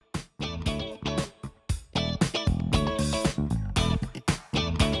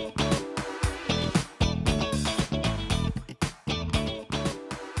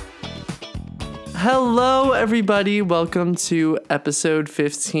Hello, everybody. Welcome to episode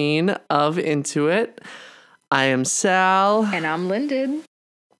 15 of Into It. I am Sal. And I'm Lyndon.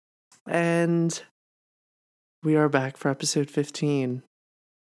 And we are back for episode 15.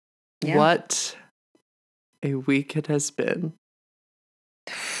 Yeah. What a week it has been.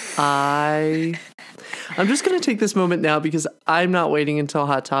 I'm just going to take this moment now because I'm not waiting until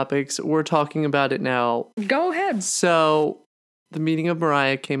Hot Topics. We're talking about it now. Go ahead. So, the meeting of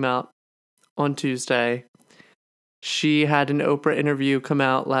Mariah came out on Tuesday. She had an Oprah interview come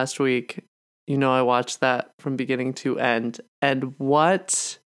out last week. You know, I watched that from beginning to end. And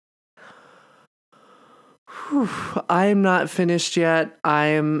what? I am not finished yet. I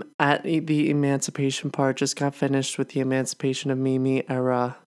am at the emancipation part. Just got finished with the emancipation of Mimi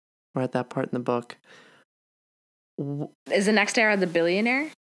era. We're at that part in the book. Is the next era the billionaire?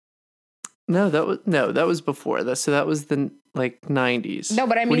 No, that was before this. So that was the 90s. No,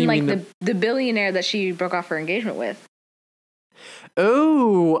 but I mean the billionaire that she broke off her engagement with.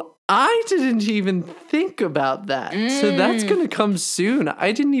 Oh, I didn't even think about that. So that's going to come soon.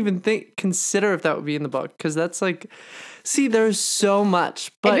 I didn't even consider if that would be in the book because that's see, there's so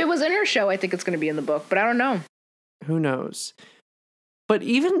much. But if it was in her show, I think it's going to be in the book, but I don't know. Who knows? But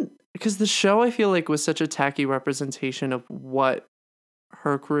even because the show, I feel like, was such a tacky representation of what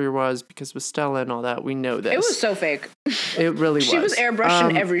her career was because with Stella and all that, we know this. It was so fake. It really was. She was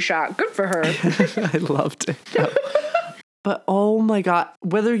airbrushing every shot. Good for her. I loved it. But oh my God,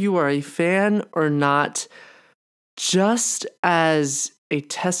 whether you are a fan or not, just as a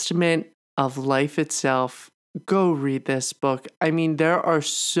testament of life itself, go read this book. I mean, there are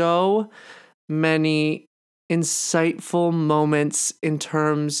so many insightful moments in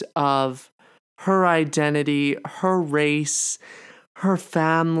terms of her identity, her race, her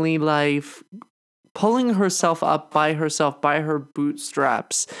family life, pulling herself up by her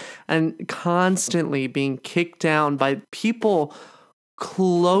bootstraps, and constantly being kicked down by people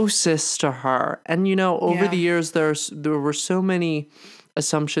closest to her. And, you know, over the years, there were so many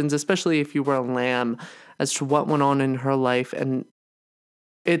assumptions, especially if you were a lamb, as to what went on in her life. And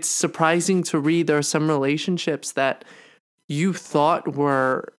it's surprising to read there are some relationships that you thought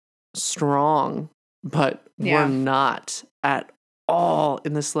were strong, but were not at all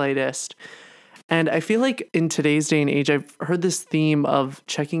in the slightest. And I feel like in today's day and age, I've heard this theme of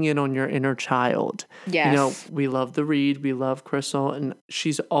checking in on your inner child. Yes. You know, we love the read, we love Crystal, and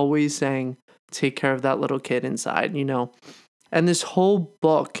she's always saying, take care of that little kid inside, you know. And this whole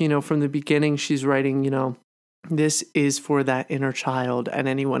book, you know, from the beginning, she's writing, you know, this is for that inner child and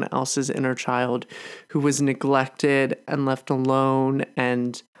anyone else's inner child who was neglected and left alone.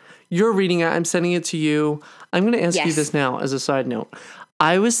 And you're reading it. I'm sending it to you. I'm going to ask you this now as a side note.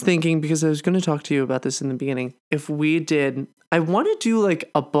 I was thinking, because I was going to talk to you about this in the beginning, if we did, I want to do like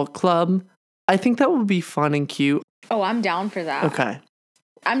a book club. I think that would be fun and cute. Oh, I'm down for that. Okay.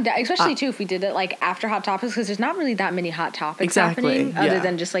 I'm down, especially too if we did it like after Hot Topics, because there's not really that many hot topics happening other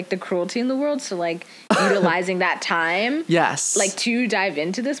than just like the cruelty in the world. So like utilizing that time, like to dive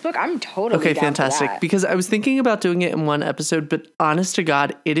into this book, I'm totally down fantastic. For that. Because I was thinking about doing it in one episode, but honest to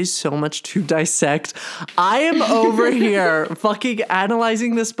God, it is so much to dissect. I am over here fucking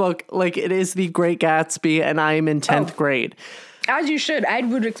analyzing this book like it is The Great Gatsby, and I am in 10th grade. As you should. I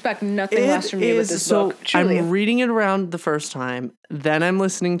would expect nothing less from you with this book. Truly. I'm reading it around the first time, then I'm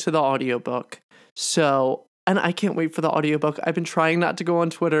listening to the audiobook. So, and I can't wait for the audiobook. I've been trying not to go on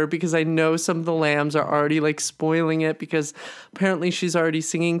Twitter because I know some of the lambs are already like spoiling it because apparently she's already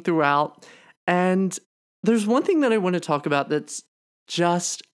singing throughout. And there's one thing that I want to talk about that's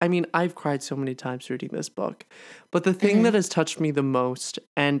just, I mean, I've cried so many times reading this book, but the thing that has touched me the most,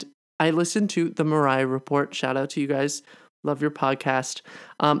 and I listened to the Mariah Report, shout out to you guys. Love your podcast.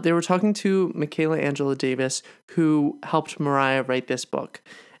 They were talking to Michaela Angela Davis, who helped Mariah write this book.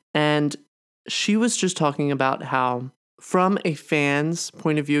 And she was just talking about how, from a fan's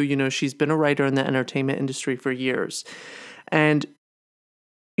point of view, you know, she's been a writer in the entertainment industry for years. And,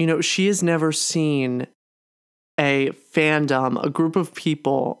 you know, she has never seen a fandom, a group of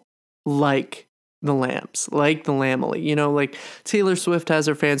people like the Lambs, like the Lamely, you know, like Taylor Swift has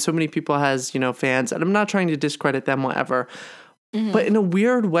her fans. So many people has, you know, fans, and I'm not trying to discredit them, whatever. But in a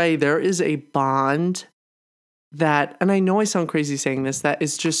weird way, there is a bond that, and I know I sound crazy saying this, that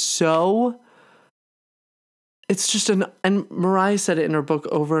is just so, it's just and Mariah said it in her book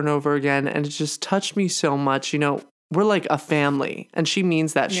over and over again, and it just touched me so much. You know, we're like a family, and she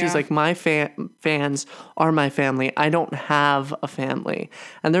means that. She's like, my fans are my family. I don't have a family.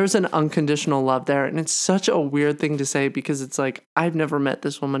 And there's an unconditional love there. And it's such a weird thing to say because it's like, I've never met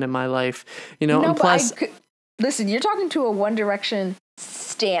this woman in my life, you know, no, and plus, listen, you're talking to a One Direction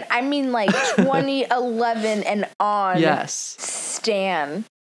stan. I mean, like 2011 and on. Yes. Stan.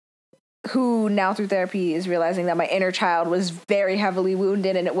 Who now through therapy is realizing that my inner child was very heavily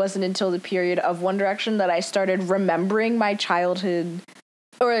wounded, and it wasn't until the period of One Direction that I started remembering my childhood,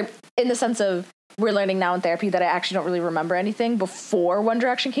 or in the sense of we're learning now in therapy that I actually don't really remember anything before One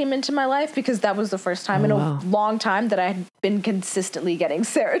Direction came into my life, because that was the first time in a long time that I had been consistently getting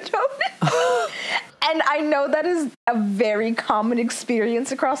serotonin. And I know that is a very common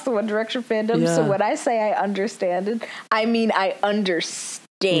experience across the One Direction fandom. Yeah. So when I say I understand it, I mean I understand.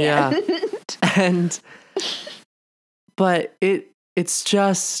 Yeah. But it's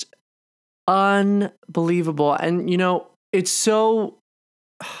just unbelievable. And you know, it's so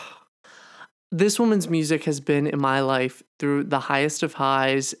this woman's music has been in my life through the highest of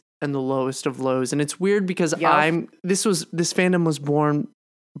highs and the lowest of lows. And it's weird because this fandom was born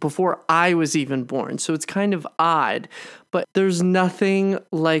before I was even born. So it's kind of odd, but there's nothing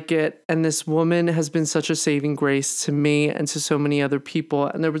like it. And this woman has been such a saving grace to me and to so many other people.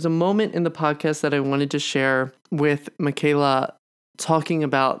 And there was a moment in the podcast that I wanted to share with Michaela talking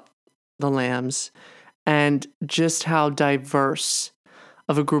about the Lambs and just how diverse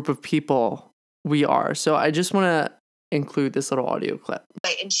of a group of people we are. So I just want to include this little audio clip.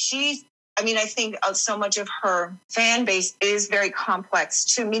 And I think so much of her fan base is very complex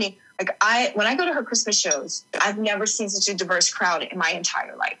too, meaning like when I go to her Christmas shows, I've never seen such a diverse crowd in my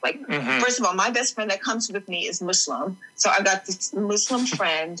entire life. Like, First of all, my best friend that comes with me is Muslim. So I've got this Muslim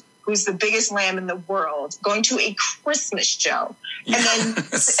friend who's the biggest lamb in the world going to a Christmas show.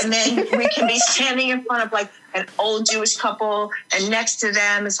 Yes. And then we can be standing in front of like an old Jewish couple, and next to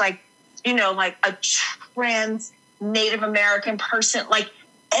them is like, like a trans Native American person. Like,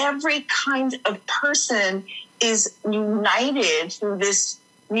 every kind of person is united through this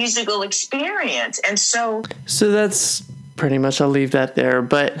musical experience. And so that's pretty much, I'll leave that there.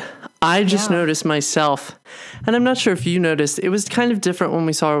 But I just noticed myself, and I'm not sure if you noticed, it was kind of different when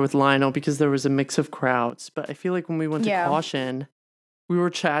we saw her with Lionel because there was a mix of crowds. But I feel like when we went to Caution, we were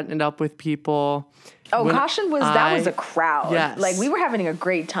chatting it up with people. Oh, Caution that was a crowd. Yes. Like, we were having a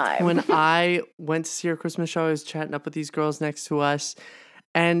great time. When I went to see her Christmas show, I was chatting up with these girls next to us.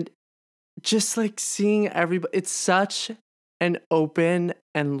 And just like seeing everybody, it's such an open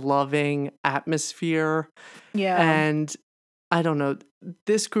and loving atmosphere. Yeah. And I don't know,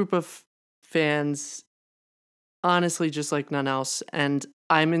 this group of fans, honestly, just like none else. And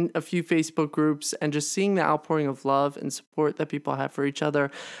I'm in a few Facebook groups, and just seeing the outpouring of love and support that people have for each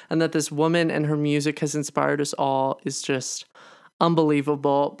other, and that this woman and her music has inspired us all, is just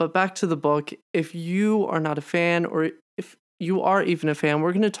unbelievable. But back to the book, if you are not a fan, or if you are even a fan,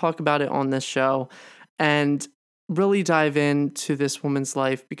 we're going to talk about it on this show and really dive into this woman's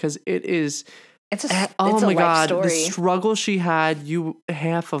life, because it's oh my God, story. The struggle she had,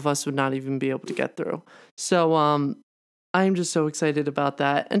 half of us would not even be able to get through. So I'm just so excited about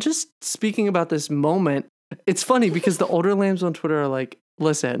that. And just speaking about this moment, it's funny because the older lambs on Twitter are like,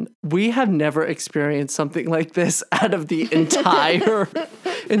 listen, we have never experienced something like this out of the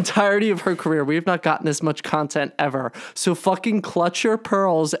entirety of her career. We have not gotten this much content ever. So fucking clutch your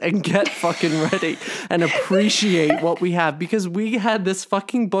pearls and get fucking ready and appreciate what we have, because we had this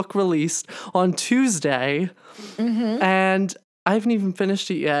fucking book released on Tuesday and I haven't even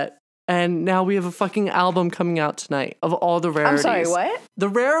finished it yet. And now we have a fucking album coming out tonight of all the rarities. I'm sorry, what? The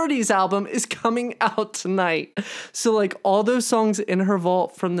Rarities album is coming out tonight. So like all those songs in her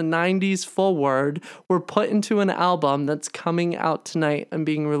vault from the 90s forward were put into an album that's coming out tonight and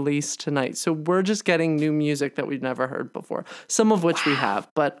being released tonight. So we're just getting new music that we've never heard before. Some of which we have,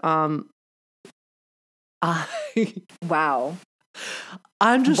 but wow.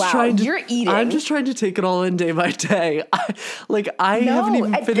 I'm just trying to. You're eating. I'm just trying to take it all in day by day. I haven't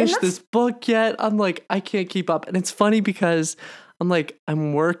even finished this book yet. I'm like, I can't keep up, and it's funny because I'm like,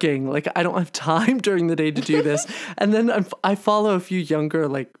 I'm working. Like, I don't have time during the day to do this. And then I follow a few younger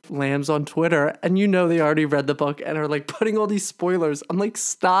like lambs on Twitter, and they already read the book and are like putting all these spoilers. I'm like,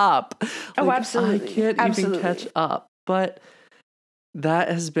 stop. Oh, absolutely. I can't even catch up. But that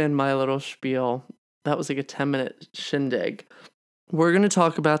has been my little spiel. That was like a 10-minute shindig. We're going to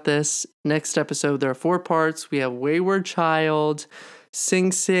talk about this next episode. There are 4 parts. We have Wayward Child,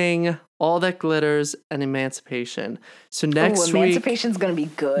 Sing Sing, All That Glitters, and Emancipation. So next week... Emancipation's going to be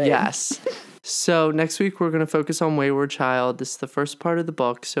good. Yes. So next week, we're going to focus on Wayward Child. This is the first part of the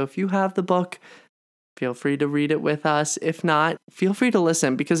book. So if you have the book, feel free to read it with us. If not, feel free to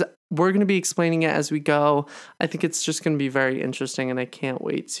listen, because we're going to be explaining it as we go. I think it's just going to be very interesting, and I can't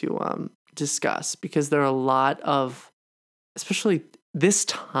wait to discuss, because there are a lot of... Especially this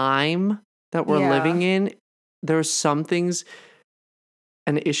time that we're living in, there are some things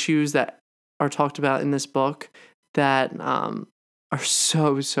and issues that are talked about in this book that are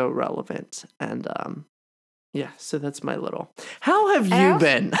so relevant. And yeah, so that's my little. How have you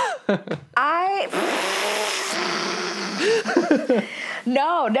been?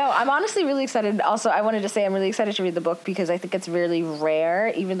 No, I'm honestly really excited. Also, I wanted to say I'm really excited to read the book because I think it's really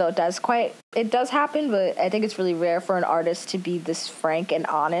rare, even though it does happen, but I think it's really rare for an artist to be this frank and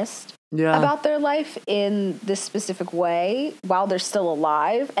honest about their life in this specific way while they're still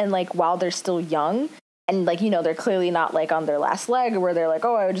alive and like while they're still young. And, like, you know, they're clearly not, like, on their last leg where they're like,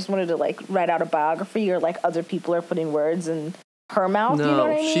 oh, I just wanted to, like, write out a biography or, like, other people are putting words in her mouth. No, you know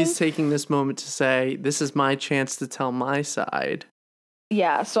what I mean? She's taking this moment to say, this is my chance to tell my side.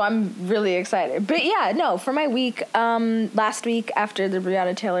 Yeah, so I'm really excited. But, yeah, no, for my week, last week after the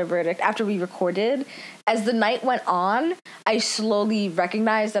Breonna Taylor verdict, after we recorded, as the night went on, I slowly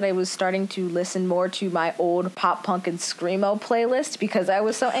recognized that I was starting to listen more to my old pop punk and screamo playlist because I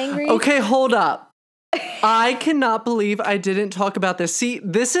was so angry. Okay, hold up. I cannot believe I didn't talk about this. See,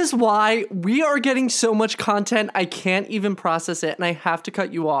 this is why we are getting so much content. I can't even process it, and I have to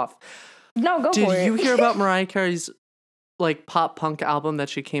cut you off. No, go for it. Did you hear about Mariah Carey's like pop punk album that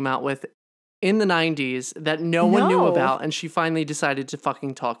she came out with in the 90s that no one knew about, and she finally decided to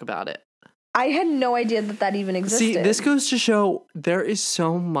fucking talk about it? I had no idea that even existed. See, this goes to show there is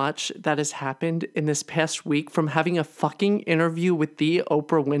so much that has happened in this past week, from having a fucking interview with the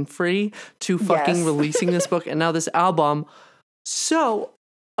Oprah Winfrey to fucking releasing this book and now this album. So,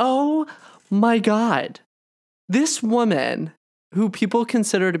 oh my God. This woman, who people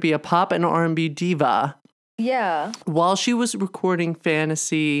consider to be a pop and R&B diva, while she was recording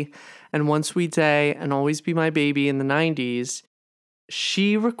Fantasy and One Sweet Day and Always Be My Baby in the 90s,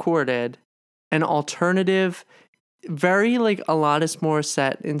 she recorded an alternative, very like Alanis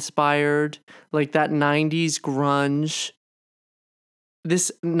Morissette inspired, like that 90s grunge,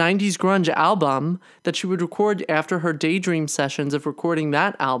 this 90s grunge album that she would record after her daydream sessions of recording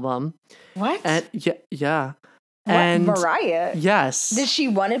that album. What? And, yeah. What, and Mariah? Yes. Did she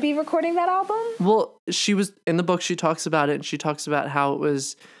want to be recording that album? Well, she was, in the book, she talks about it, and she talks about how it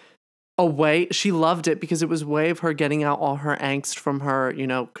was a way, she loved it because it was a way of her getting out all her angst from her, you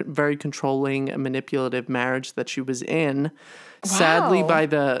know, very controlling and manipulative marriage that she was in. Wow. Sadly, by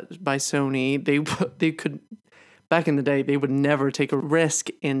Sony, they could, back in the day, they would never take a risk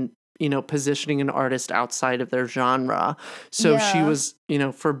in, you know, positioning an artist outside of their genre. So she was, you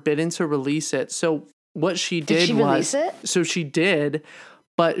know, forbidden to release it. So what she did release it? So she did,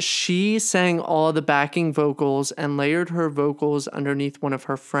 but she sang all the backing vocals and layered her vocals underneath one of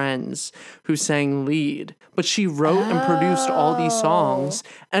her friends who sang lead. But she wrote and produced all these songs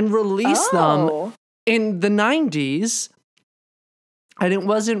and released them in the 90s. And it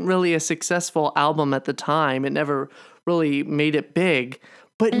wasn't really a successful album at the time. It never really made it big.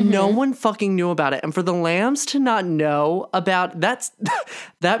 But no one fucking knew about it. And for the Lambs to not know about that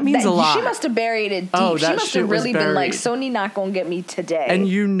means a lot. She must have buried it deep. Oh, she must have really been like, Sony not gonna get me today. And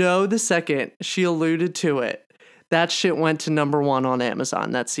you know, the second she alluded to it, that shit went to #1 on Amazon,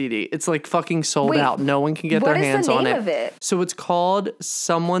 that CD. It's like fucking sold out. No one can get their hands on it. What is the name of it? So it's called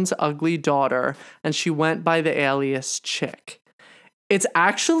Someone's Ugly Daughter, and she went by the alias Chick. It's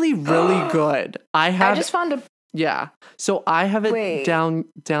actually really good. I just found a... Yeah. So I have it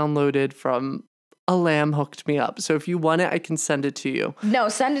downloaded from a lamb hooked me up. So if you want it, I can send it to you. No,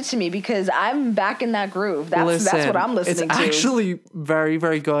 send it to me because I'm back in that groove. That's what I'm listening to. It's actually very,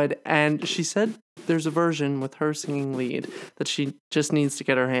 very good. And she said there's a version with her singing lead that she just needs to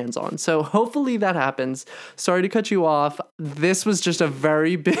get her hands on. So hopefully that happens. Sorry to cut you off. This was just a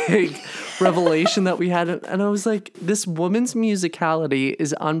very big revelation that we had. And I was like, this woman's musicality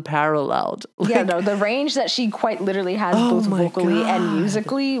is unparalleled. Like, yeah, no, the range that she quite literally has both vocally and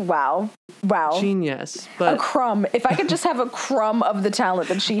musically. Wow. Genius. But a crumb. If I could just have a crumb of the talent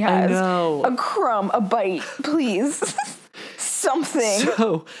that she has. I know. A crumb, a bite, please. Something.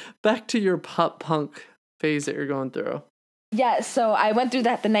 So back to your pop punk phase that you're going through. Yeah, so I went through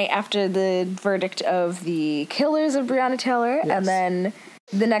that the night after the verdict of the killers of Breonna Taylor. Yes. And then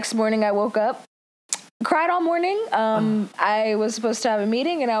the next morning I woke up, cried all morning. I was supposed to have a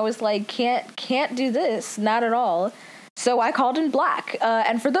meeting and I was like, can't do this. Not at all. So I called in black.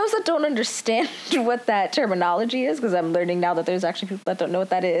 And for those that don't understand what that terminology is, because I'm learning now that there's actually people that don't know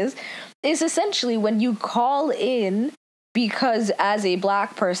what that is essentially when you call in because as a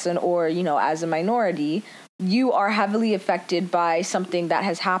black person or, you know, as a minority, you are heavily affected by something that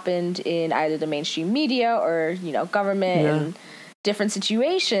has happened in either the mainstream media or, you know, government and different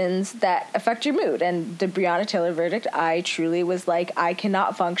situations that affect your mood. And the Breonna Taylor verdict, I truly was like, I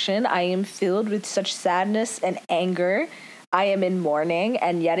cannot function. I am filled with such sadness and anger I am in mourning,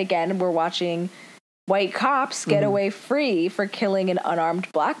 and yet again, we're watching white cops get away free for killing an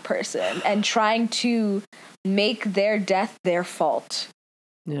unarmed black person and trying to make their death their fault.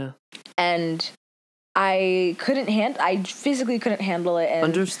 Yeah. And I physically couldn't handle it. And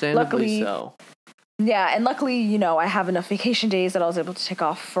understandably so. Yeah, and luckily, you know, I have enough vacation days that I was able to take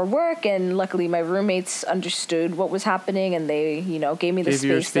off for work, and luckily my roommates understood what was happening, and they, you know, gave me the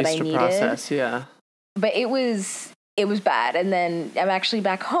space that I needed. Process, yeah. But it was bad, and then I'm actually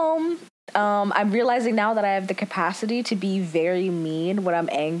back home. I'm realizing now that I have the capacity to be very mean when I'm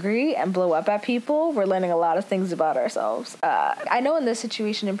angry and blow up at people. We're learning a lot of things about ourselves. I know in this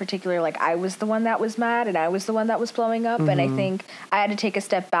situation in particular, like, I was the one that was mad, and I was the one that was blowing up, and I think I had to take a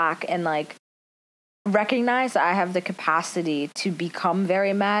step back and, like, recognize that I have the capacity to become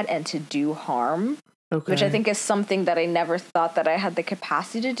very mad and to do harm, which I think is something that I never thought that I had the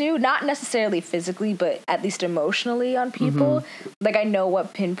capacity to do. Not necessarily physically, but at least emotionally on people. Like, I know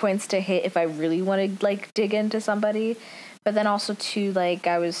what pinpoints to hit if I really want to, like, dig into somebody. But then also, too, like,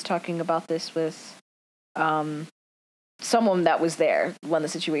 I was talking about this with someone that was there when the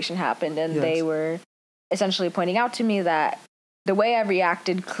situation happened, and they were essentially pointing out to me that the way I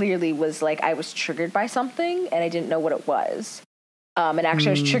reacted clearly was like I was triggered by something and I didn't know what it was. And actually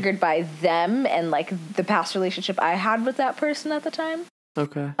I was triggered by them and like the past relationship I had with that person at the time.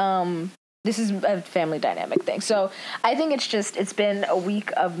 Okay. This is a family dynamic thing. So I think it's been a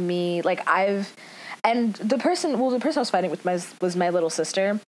week of me, like the person I was fighting with was my little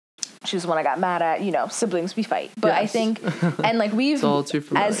sister. She was the one I got mad at, you know, siblings, we fight. But I think, and like we've, all too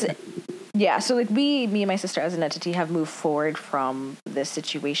familiar. So like me and my sister as an entity have moved forward from this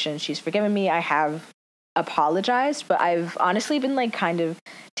situation. She's forgiven me. I have apologized, but I've honestly been like kind of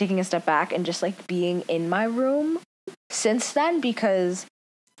taking a step back and just like being in my room since then, because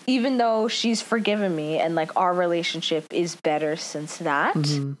even though she's forgiven me and like our relationship is better since that,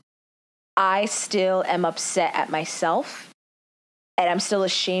 I still am upset at myself. And I'm still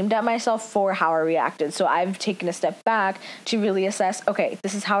ashamed at myself for how I reacted. So I've taken a step back to really assess, okay,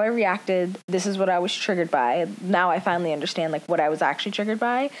 this is how I reacted. This is what I was triggered by. Now I finally understand like what I was actually triggered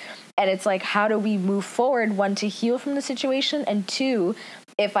by. And it's like, how do we move forward? One, to heal from the situation. And two,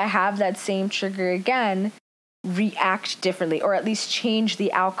 if I have that same trigger again, react differently, or at least change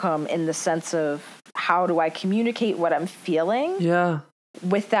the outcome in the sense of how do I communicate what I'm feeling? Yeah.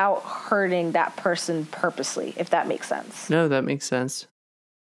 Without hurting that person purposely, if that makes sense. No, that makes sense.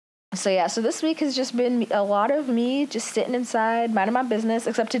 So this week has just been a lot of me just sitting inside, minding my business,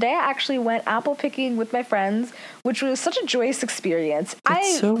 except today I actually went apple picking with my friends, which was such a joyous experience.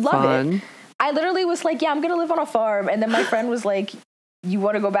 It's so love fun. it. I literally was like, yeah, I'm going to live on a farm. And then my friend was like, you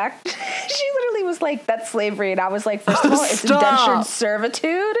want to go back? She literally was like, that's slavery. And I was like, first of all, it's indentured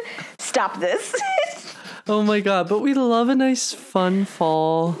servitude. Stop this. Oh my God, but we love a nice fun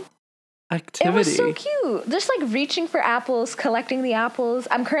fall activity. It was so cute. Just like reaching for apples, collecting the apples.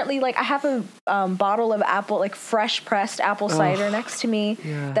 I'm currently like, I have a bottle of apple, like fresh pressed apple cider next to me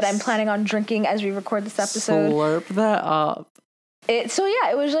that I'm planning on drinking as we record this episode. Slurp that up. It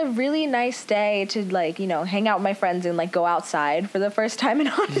was a really nice day to like, you know, hang out with my friends and like go outside for the first time in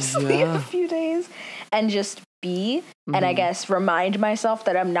honestly a few days and just be, and I guess remind myself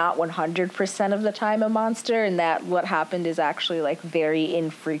that I'm not 100% of the time a monster, and that what happened is actually like very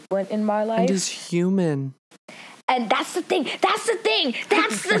infrequent in my life. And is human. And that's the thing. And that's the thing at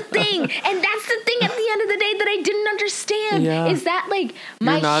the end of the day that I didn't understand is that like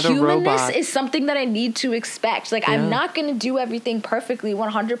my humanness is something that I need to expect. Like I'm not going to do everything perfectly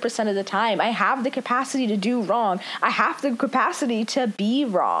 100% of the time. I have the capacity to do wrong. I have the capacity to be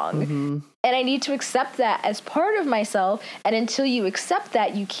wrong. And I need to accept that as part of myself. And until you accept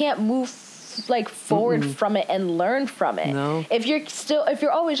that, you can't move like forward from it and learn from it. No. If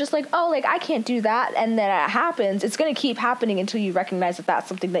you're always just like, oh, like I can't do that, and then it happens, it's going to keep happening until you recognize that that's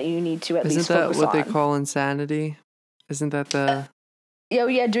something that you need to at least focus on. Isn't that what they call insanity? Isn't that the...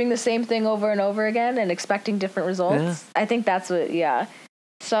 doing the same thing over and over again and expecting different results. Yeah. I think that's what,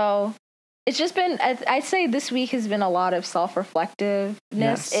 So it's just been, I'd say this week has been a lot of self-reflectiveness.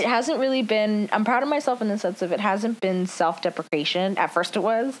 Yes. It hasn't really been, I'm proud of myself in the sense of it hasn't been self-deprecation. At first it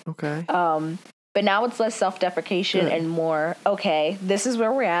was. Okay. But now it's less self-deprecation and more, okay, this is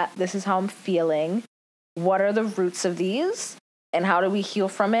where we're at. This is how I'm feeling. What are the roots of these? And how do we heal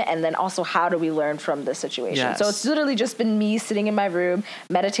from it? And then also, how do we learn from this situation? Yes. So it's literally just been me sitting in my room,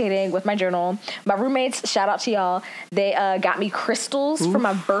 meditating with my journal. My roommates, shout out to y'all, they got me crystals for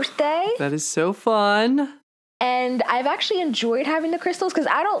my birthday. That is so fun. And I've actually enjoyed having the crystals because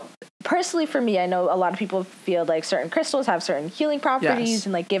I don't personally for me, I know a lot of people feel like certain crystals have certain healing properties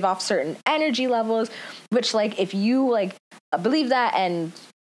and like give off certain energy levels, which like if you like believe that and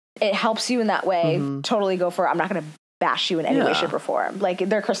it helps you in that way, totally go for it. I'm not going to bash you in any way, shape, or form. Like,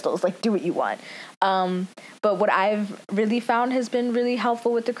 they're crystals. Like, do what you want. But what I've really found has been really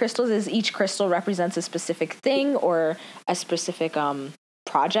helpful with the crystals is each crystal represents a specific thing or a specific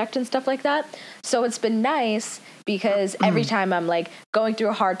project and stuff like that. So it's been nice because every time I'm like going through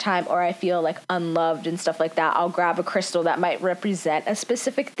a hard time or I feel like unloved and stuff like that, I'll grab a crystal that might represent a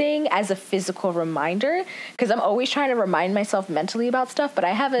specific thing as a physical reminder, because I'm always trying to remind myself mentally about stuff, but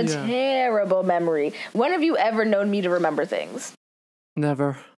I have a terrible memory. When have you ever known me to remember things?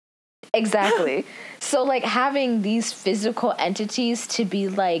 Never. Exactly. So like having these physical entities to be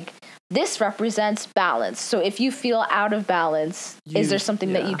like, this represents balance. So if you feel out of balance, is there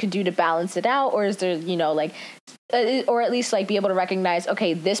something that you can do to balance it out? Or is there, you know, like, or at least like be able to recognize,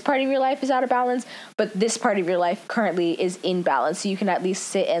 okay, this part of your life is out of balance, but this part of your life currently is in balance. So you can at least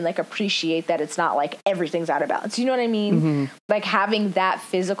sit and like appreciate that it's not like everything's out of balance. You know what I mean? Like having that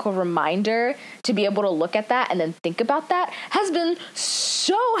physical reminder to be able to look at that and then think about that has been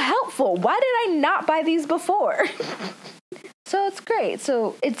so helpful. Why did I not buy these before? So it's great.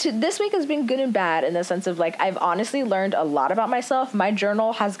 So this week has been good and bad in the sense of like, I've honestly learned a lot about myself. My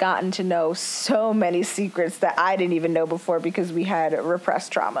journal has gotten to know so many secrets that I didn't even know before because we had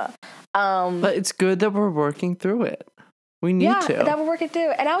repressed trauma. But it's good that we're working through it. We need to. Yeah, that we're working through.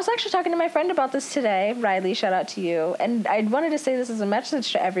 And I was actually talking to my friend about this today. Riley, shout out to you. And I wanted to say this as a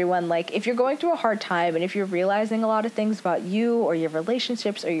message to everyone. Like, if you're going through a hard time and if you're realizing a lot of things about you or your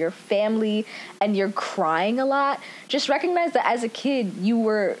relationships or your family and you're crying a lot, just recognize that as a kid, you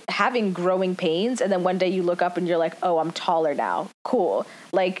were having growing pains. And then one day you look up and you're like, oh, I'm taller now. Cool.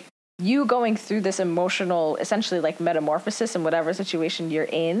 Like, you going through this emotional, essentially like metamorphosis in whatever situation you're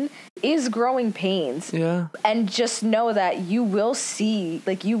in is growing pains. Yeah. And just know that you will see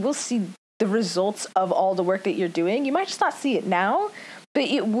the results of all the work that you're doing. You might just not see it now, but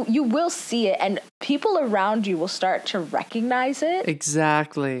you will see it, and people around you will start to recognize it.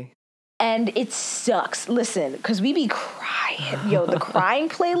 Exactly. And it sucks. Listen, because we be crying. Yo, the crying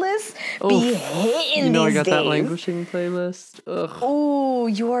playlist be hitting. You know, these I got days. that languishing playlist. Ugh. Oh,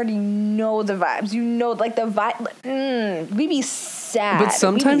 you already know the vibes. You know, like the vibe. We be sad. But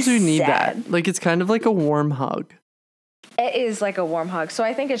sometimes we need that. Like, it's kind of like a warm hug. It is like a warm hug. So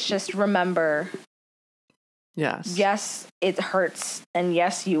I think it's just remember. Yes. Yes, it hurts. And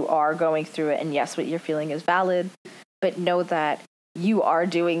yes, you are going through it. And yes, what you're feeling is valid. But know that you are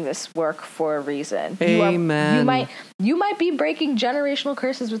doing this work for a reason. Amen. You might be breaking generational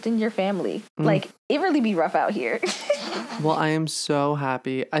curses within your family. Like, it really be rough out here. Well, I am so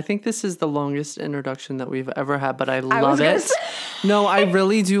happy. I think this is the longest introduction that we've ever had, but I love it. No, I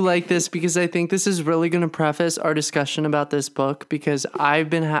really do like this because I think this is really going to preface our discussion about this book, because I've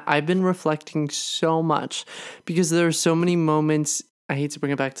been reflecting so much, because there are so many moments, I hate to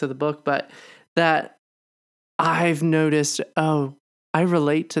bring it back to the book, but that I've noticed, I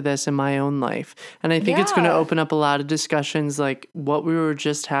relate to this in my own life. And I think it's going to open up a lot of discussions like what we were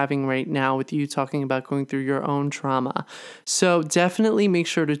just having right now with you talking about going through your own trauma. So definitely make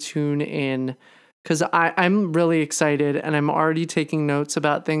sure to tune in, because I'm really excited and I'm already taking notes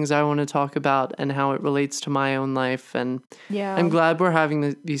about things I want to talk about and how it relates to my own life. And I'm glad we're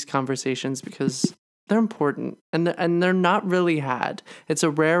having these conversations because they're important and they're not really had. It's a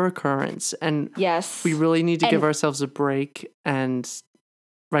rare occurrence, and we really need to give ourselves a break and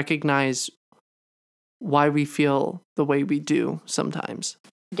recognize why we feel the way we do sometimes.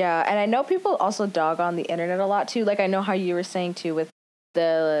 Yeah, and I know people also dog on the internet a lot too. Like, I know how you were saying too with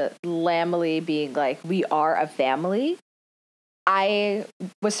the Lamely being like, we are a family. I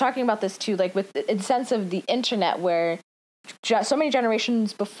was talking about this too, like with the sense of the internet, where so many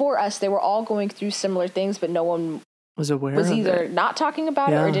generations before us, they were all going through similar things, but no one was either not talking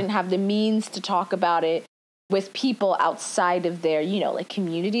about it or didn't have the means to talk about it with people outside of their, you know, like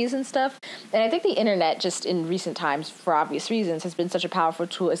communities and stuff. And I think the internet, just in recent times, for obvious reasons, has been such a powerful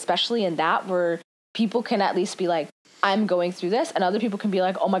tool, especially in that, where people can at least be like, I'm going through this, and other people can be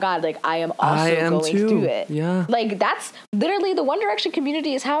like, oh my God, like I am going through it. Yeah. Like, that's literally the One Direction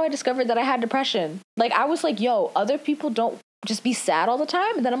community is how I discovered that I had depression. Like, I was like, yo, other people don't just be sad all the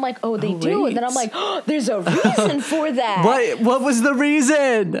time. And then I'm like, oh, they do. And then I'm like, oh, there's a reason for that. What was the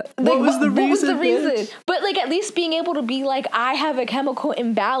reason? What was the reason? But like, at least being able to be like, I have a chemical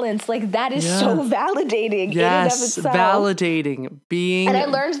imbalance, like that is so validating. Yes, in and of itself. Validating. And I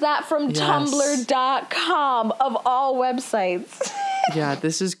learned that from Tumblr.com of all websites. Yeah,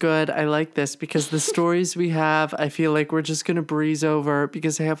 this is good. I like this because the stories we have, I feel like we're just going to breeze over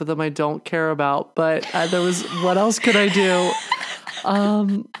because half of them I don't care about. But what else could I do?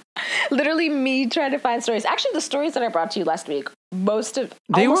 Literally me trying to find stories. Actually, the stories that I brought to you last week, almost all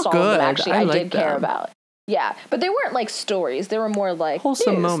of them actually I did care about. Yeah, but they weren't like stories. They were more like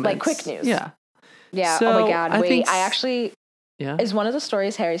wholesome news, moments. like quick news. Yeah. Yeah. So, oh my God. Is one of the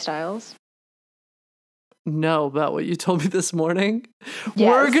stories Harry Styles? No, about what you told me this morning.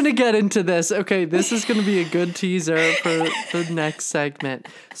 Yes. We're going to get into this. Okay, this is going to be a good teaser for the next segment.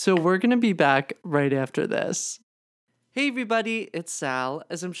 So we're going to be back right after this. Hey everybody, it's Sal.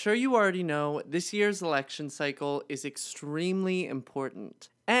 As I'm sure you already know, this year's election cycle is extremely important.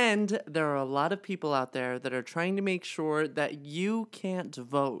 And there are a lot of people out there that are trying to make sure that you can't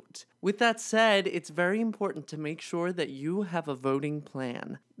vote. With that said, it's very important to make sure that you have a voting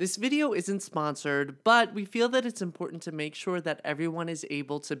plan. This video isn't sponsored, but we feel that it's important to make sure that everyone is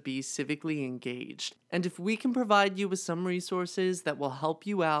able to be civically engaged. And if we can provide you with some resources that will help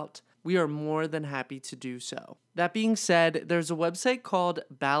you out, we are more than happy to do so. That being said, there's a website called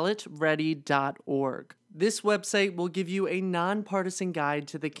ballotready.org. This website will give you a nonpartisan guide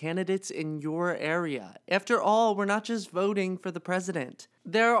to the candidates in your area. After all, we're not just voting for the president.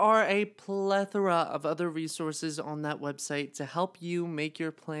 There are a plethora of other resources on that website to help you make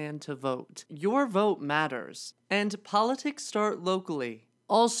your plan to vote. Your vote matters, and politics start locally.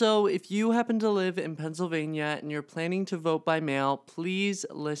 Also, if you happen to live in Pennsylvania and you're planning to vote by mail, please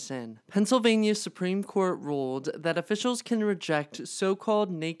listen. Pennsylvania's Supreme Court ruled that officials can reject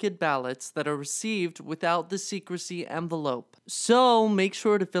so-called naked ballots that are received without the secrecy envelope. So make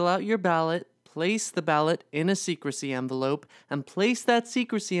sure to fill out your ballot, place the ballot in a secrecy envelope, and place that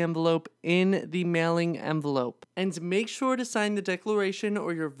secrecy envelope in the mailing envelope. And make sure to sign the declaration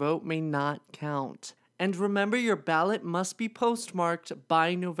or your vote may not count. And remember, your ballot must be postmarked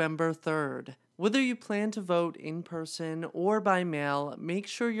by November 3rd. Whether you plan to vote in person or by mail, make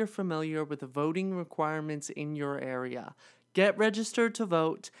sure you're familiar with the voting requirements in your area. Get registered to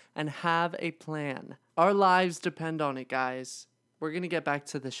vote and have a plan. Our lives depend on it, guys. We're going to get back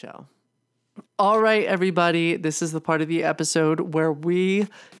to the show. All right, everybody, this is the part of the episode where we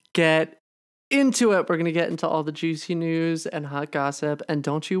get into it. We're going to get into all the juicy news and hot gossip. And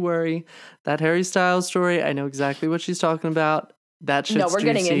don't you worry, that Harry Styles story, I know exactly what she's talking about. That shit's juicy. No, we're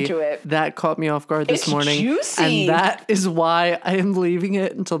getting into it. That caught me off guard this morning. Juicy. And that is why I am leaving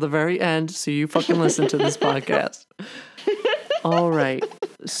it until the very end so you fucking listen to this podcast. All right.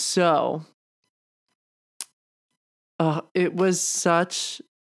 So, it was such...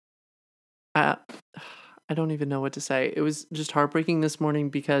 I don't even know what to say. It was just heartbreaking this morning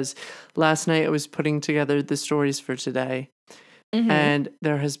because last night I was putting together the stories for today. Mm-hmm. And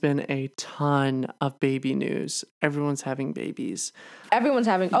there has been a ton of baby news. Everyone's having babies.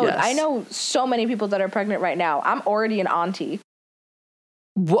 Yes. I know so many people that are pregnant right now. I'm already an auntie.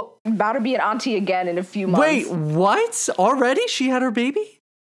 What? I'm about to be an auntie again in a few months. Wait, what? Already? She had her baby?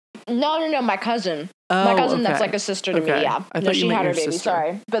 No, my cousin. Oh, my cousin okay. That's like a sister to me, yeah. No, she had her baby,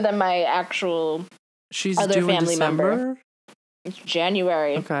 sorry. But then my actual She's other due family in December? member. It's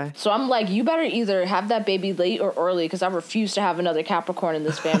January. Okay. So I'm like, you better either have that baby late or early because I refuse to have another Capricorn in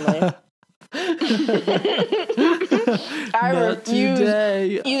this family. I refuse.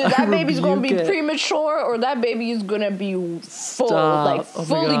 Today. Either that baby's going to be premature or that baby is going to be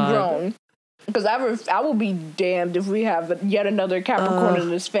fully grown. Because I will be damned if we have yet another Capricorn in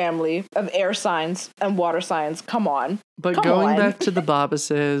this family of air signs and water signs. Come on. But going back to the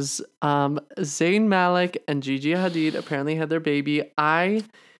Bobbises, Zayn Malik and Gigi Hadid apparently had their baby. I'm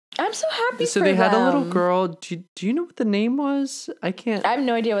so happy so for they them. had a little girl. Do you know what the name was? I have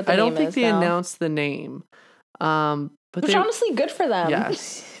no idea what the name is. I don't think they announced the name. Which honestly, good for them.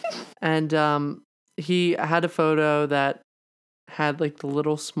 Yes. And he had a photo that had like the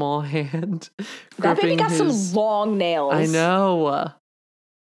little small hand. That baby got some long nails. I know.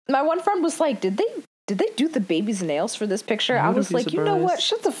 My one friend was like, Did they do the baby's nails for this picture? I was like, surprised. You know what?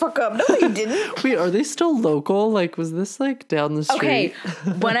 Shut the fuck up. No, they didn't. Wait, are they still local? Like, was this like down the street? Okay,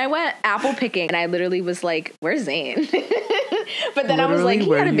 when I went apple picking, and I literally was like, where's Zayn? But then I was like, he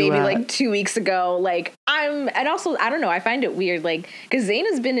had a baby like 2 weeks ago. And also, I don't know, I find it weird, like, because Zayn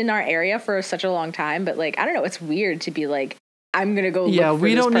has been in our area for such a long time, but like, I don't know, it's weird to be like, I'm going to go look for this person. Yeah,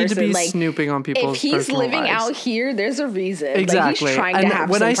 we don't need to be snooping on people's If he's living lives. Out here, there's a reason. Exactly. Like, he's trying to have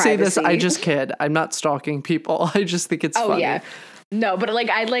when some I say privacy. this, I just kid. I'm not stalking people. I just think it's funny. Yeah. No, but like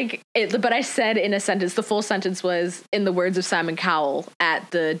I like it. But I said in a sentence, the full sentence was, in the words of Simon Cowell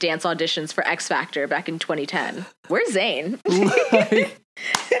at the dance auditions for X Factor back in 2010. Where's Zayn?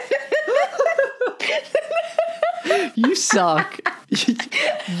 You suck.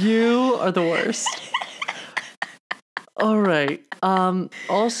 You are the worst. All right.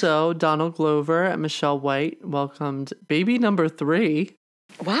 Also, Donald Glover and Michelle White welcomed baby number 3.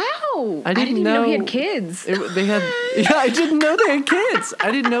 Wow. I didn't even know he had kids. I didn't know they had kids.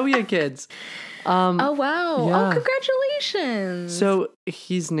 I didn't know he had kids. Oh, wow. Yeah. Oh, congratulations. So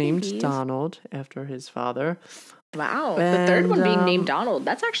he's named Donald after his father. Wow. And, the third one being named Donald.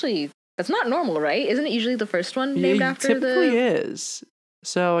 That's not normal, right? Isn't it usually the first one named after typically is.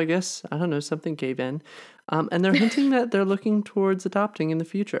 So I guess, I don't know, something gave in. And they're hinting that they're looking towards adopting in the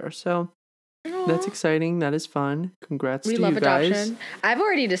future. So that's exciting. That is fun. Congrats to you guys. We love adoption. I've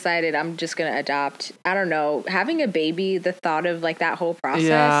already decided I'm just going to adopt. I don't know. Having a baby, the thought of like that whole process.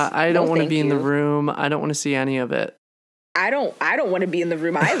 Yeah, I don't want to be in the room. I don't want to see any of it. I don't want to be in the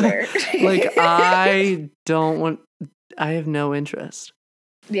room either. I have no interest.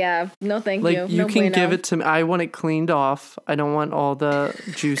 Yeah, no thank you. You can give it to me. I want it cleaned off. I don't want all the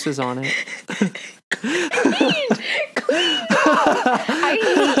juices on it. Cleaned off.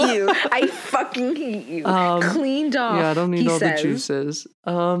 I hate you. I fucking hate you. Cleaned off. Yeah, I don't need all the juices.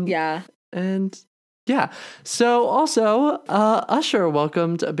 Yeah. And yeah. So also, Usher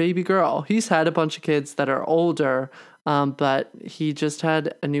welcomed a baby girl. He's had a bunch of kids that are older, but he just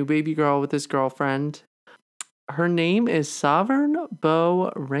had a new baby girl with his girlfriend. Her name is Sovereign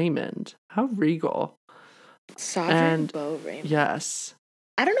Beau Raymond. How regal. Sovereign Beau Raymond. Yes.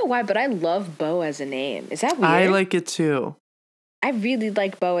 I don't know why, but I love Beau as a name. Is that weird? I like it too. I really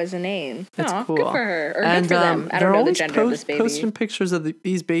like Beau as a name. It's cool. Good for her. Or good for them. I don't know the gender of this baby. They're always posting pictures of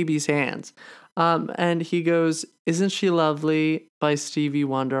these babies' hands. And he goes, "Isn't she lovely?" by Stevie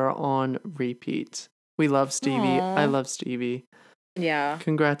Wonder on repeat. We love Stevie. Aww. I love Stevie. Yeah.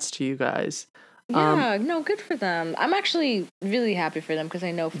 Congrats to you guys. Yeah, no, good for them. I'm actually really happy for them because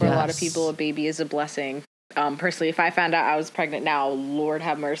I know for a lot of people, a baby is a blessing. Personally, if I found out I was pregnant now, Lord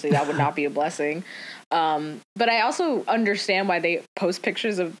have mercy, that would not be a blessing. But I also understand why they post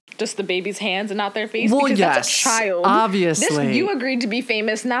pictures of just the baby's hands and not their face. Well, because that's a child. Obviously. You agreed to be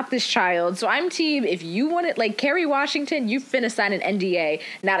famous, not this child. So I'm team, if you want it, like Kerry Washington, you finna sign an NDA.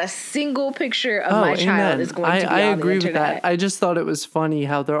 Not a single picture of my child is going to be on the internet. I agree with that. I just thought it was funny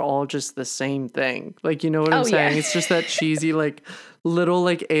how they're all just the same thing. Like, you know what I'm saying? Yeah. It's just that cheesy, like, little,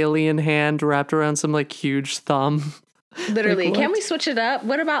 like, alien hand wrapped around some, like, huge thumb. Literally. Like, can we switch it up?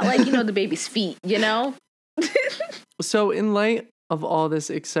 What about, like, the baby's feet, you know? So in light of all this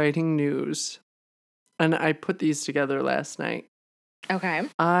exciting news, and I put these together last night. Okay.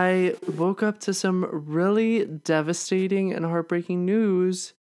 I woke up to some really devastating and heartbreaking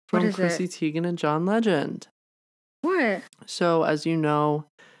news from Chrissy Teigen and John Legend. What? So, as you know,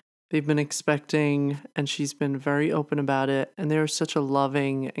 they've been expecting, and she's been very open about it, and they're such a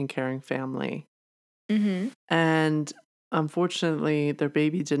loving and caring family. Mm-hmm. And unfortunately, their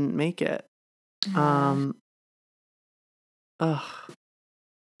baby didn't make it. And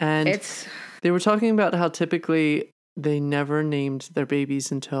they were talking about how typically they never named their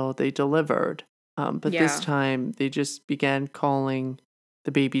babies until they delivered. But this time they just began calling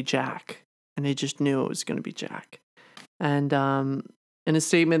the baby Jack, and they just knew it was going to be Jack. And in a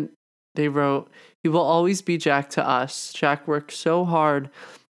statement they wrote, "He will always be Jack to us. Jack worked so hard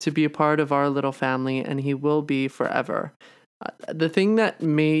to be a part of our little family, and he will be forever." The thing that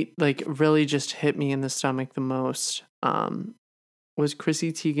really just hit me in the stomach the most was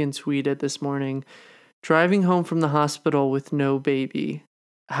Chrissy Teigen tweeted this morning, "Driving home from the hospital with no baby.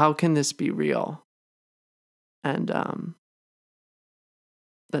 How can this be real?" And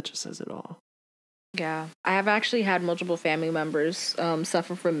that just says it all. Yeah. I have actually had multiple family members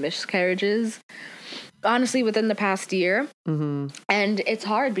suffer from miscarriages, honestly, within the past year. Mm-hmm. And it's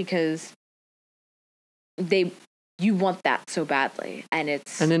hard because you want that so badly. And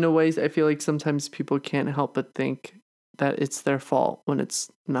in a way, I feel like sometimes people can't help but think that it's their fault when it's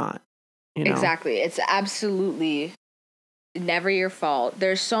not. Exactly. It's absolutely never your fault.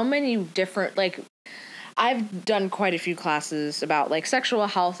 There's so many different, I've done quite a few classes about sexual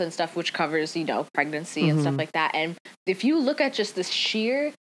health and stuff, which covers, pregnancy and stuff like that. And if you look at just this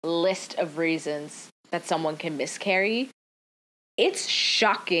sheer list of reasons that someone can miscarry, it's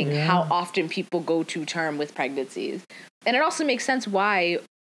shocking how often people go to term with pregnancies. And it also makes sense why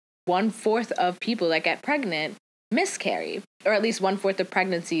 1/4 of people that get pregnant miscarry, or at least 1/4 of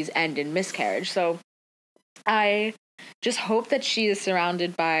pregnancies end in miscarriage. So I just hope that she is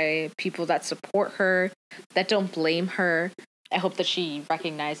surrounded by people that support her, that don't blame her. I hope that she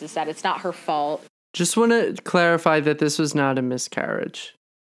recognizes that it's not her fault. Just want to clarify that this was not a miscarriage.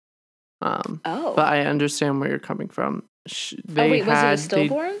 But I understand where you're coming from. they was it a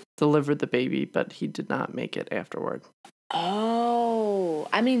stillborn? They delivered the baby, but he did not make it afterward. Oh,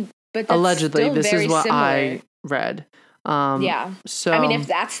 I mean, but that's allegedly, still this very is what similar. I read. Yeah. So I mean, if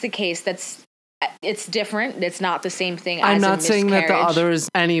that's the case, it's different. It's not the same thing. I'm as not a saying that the miscarriage. other is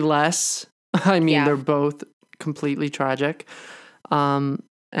any less. I mean, they're both completely tragic.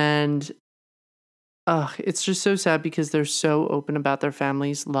 And it's just so sad because they're so open about their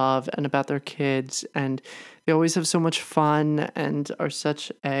family's love and about their kids, and they always have so much fun and are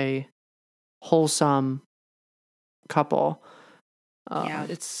such a wholesome couple.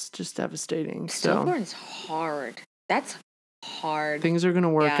 It's just devastating. Stillborn's hard. That's hard. Things are going to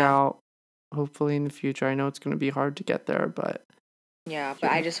work out, hopefully, in the future. I know it's going to be hard to get there, but... Yeah, but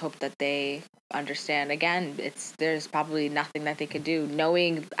I just hope that they understand. Again, there's probably nothing that they could do.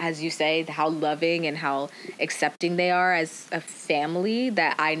 Knowing, as you say, how loving and how accepting they are as a family,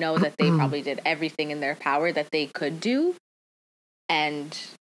 that I know that they probably did everything in their power that they could do. And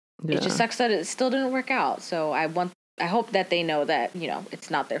it just sucks that it still didn't work out. So I hope that they know that, it's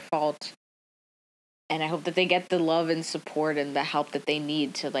not their fault. And I hope that they get the love and support and the help that they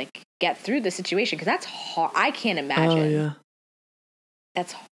need to, get through the situation. Because that's hard. I can't imagine. Oh, yeah.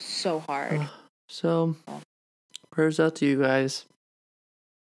 That's so hard. So, prayers out to you guys.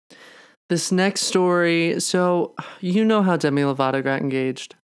 This next story. So, you know how Demi Lovato got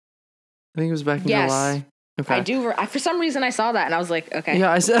engaged? I think it was back in July. Okay. I do. For some reason, I saw that and I was like, okay.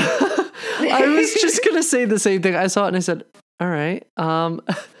 Yeah, I said. I was just gonna say the same thing. I saw it and I said, "All right."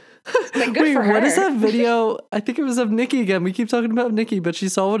 Good wait, for her. What is that video? I think it was of Nikki again. We keep talking about Nikki, but she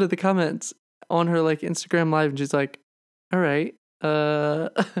saw one of the comments on her Instagram live, and she's like, "All right."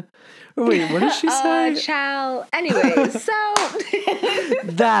 Wait, what did she say? Child. Anyways, so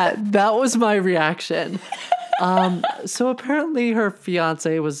that was my reaction. So apparently her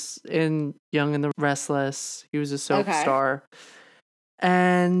fiance was in Young and the Restless. He was a soap star.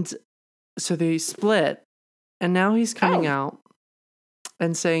 And so they split, and now he's coming out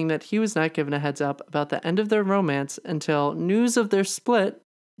and saying that he was not given a heads up about the end of their romance until news of their split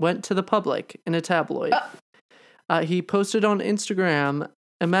went to the public in a tabloid. He posted on Instagram,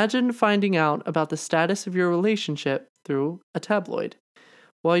 "Imagine finding out about the status of your relationship through a tabloid,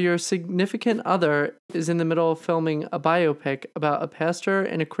 while your significant other is in the middle of filming a biopic about a pastor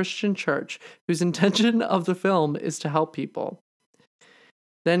in a Christian church whose intention of the film is to help people."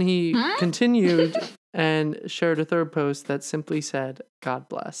 Then he continued and shared a third post that simply said, "God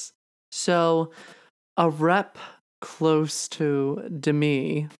bless." So a rep close to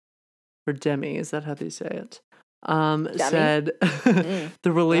Demi, or Demi, is that how they say it? Said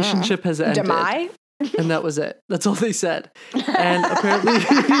the relationship has ended. Demi? And that was it. That's all they said. And apparently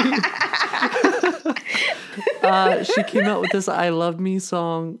she came out with this "I Love Me"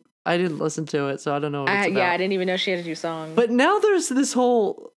 song. I didn't listen to it, so I don't know what it's about. Yeah, I didn't even know she had a new song. But now there's this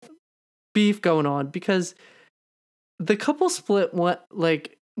whole beef going on because the couple split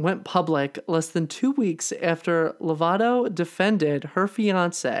went public less than 2 weeks after Lovato defended her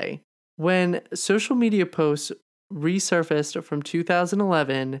fiance when social media posts resurfaced from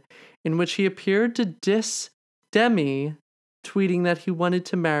 2011 in which he appeared to diss Demi, tweeting that he wanted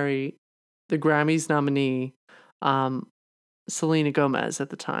to marry the Grammys nominee, Selena Gomez at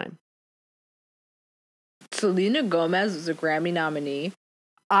the time. Selena Gomez was a Grammy nominee.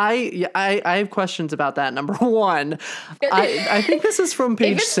 I have questions about that. Number one, I think this is from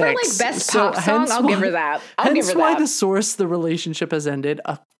page 6. If it's for best pop song, I'll give her that. Hence why the source, the relationship has ended.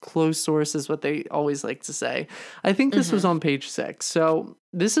 A close source is what they always like to say. I think this was on page 6. So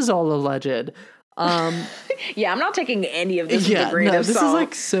this is all alleged. Yeah, I'm not taking any of this with a grain of salt.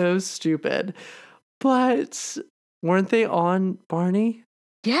 This is so stupid. But weren't they on Barney?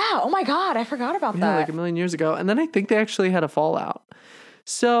 Yeah. Oh my God, I forgot about that. A million years ago. And then I think they actually had a fallout.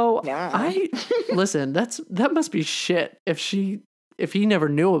 So listen, that must be shit if he never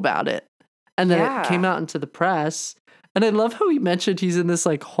knew about it and then it came out into the press. And I love how he mentioned he's in this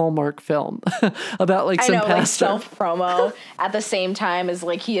Hallmark film about some pastor. Self promo at the same time as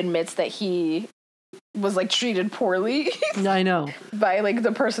he admits that he was treated poorly. I know. By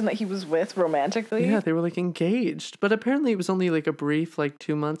the person that he was with romantically. Yeah, they were engaged, but apparently it was only a brief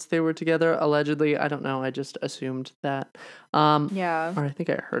 2 months they were together allegedly. I don't know. I just assumed that. Yeah. Or I think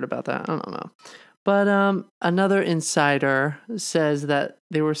I heard about that. I don't know. But another insider says that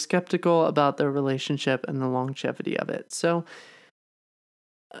they were skeptical about their relationship and the longevity of it. So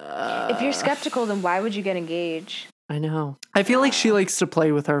if you're skeptical, then why would you get engaged? I know. I feel like she likes to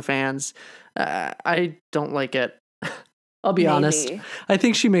play with her fans. I don't like it. I'll be honest. I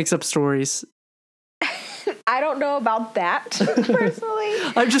think she makes up stories. I don't know about that personally.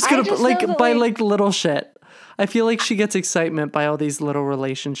 I'm just gonna by little shit. I feel like she gets excitement by all these little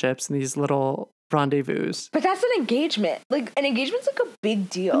relationships and these little rendezvous. But that's an engagement. Like, an engagement's like a big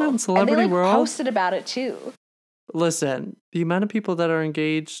deal. In celebrity and they world, posted about it too. Listen, the amount of people that are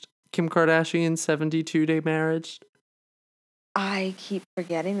engaged, Kim Kardashian's 72-day marriage. I keep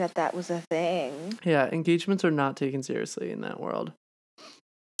forgetting that was a thing. Yeah, engagements are not taken seriously in that world.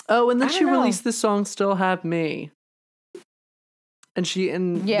 Oh, and then she released the song Still Have Me. And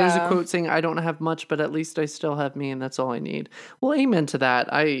there's a quote saying, I don't have much, but at least I still have me, and that's all I need. Well, amen to that.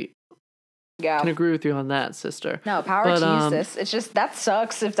 I can agree with you on that, sister. No, power to use this. It's just, that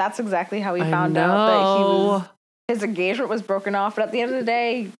sucks if that's exactly how he found out that his engagement was broken off. But at the end of the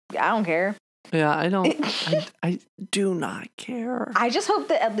day, I don't care. Yeah, I do not care. I just hope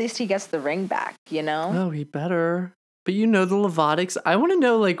that at least he gets the ring back, you know? No, he better. But the Lovatics, I want to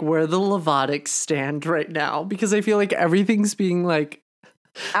know, like, where the Lovatics stand right now, because I feel like everything's being, like,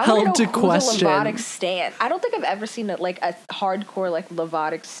 held to question. The Lovatics stand. I don't think I've ever seen a hardcore, like,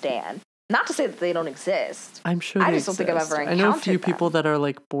 Lovatics stand. Not to say that they don't exist. I'm sure I just don't think I've ever encountered I know a few people that are,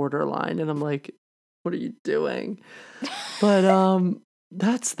 like, borderline, and I'm like, what are you doing? But,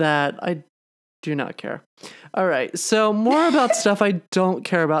 that's that. I do not care. All right, so more about stuff I don't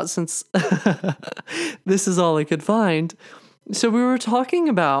care about, since this is all I could find. So we were talking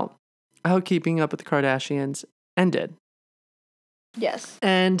about how Keeping Up with the Kardashians ended. Yes.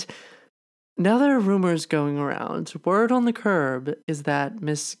 And now there are rumors going around. Word on the curb is that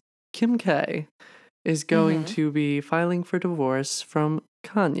Miss Kimye is going to be filing for divorce from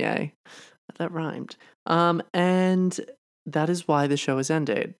Kanye. That rhymed. And that is why the show has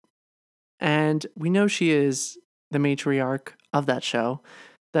ended. And we know she is the matriarch of that show.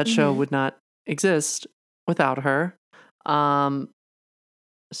 That show would not exist without her. So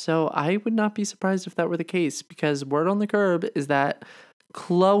I would not be surprised if that were the case, because word on the curb is that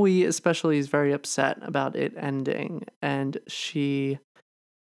Khloe especially is very upset about it ending, and she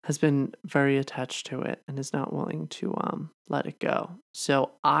has been very attached to it and is not willing to let it go.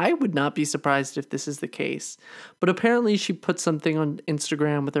 So I would not be surprised if this is the case. But apparently she put something on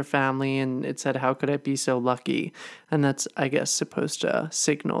Instagram with her family, and it said, "How could I be so lucky?" And that's, I guess, supposed to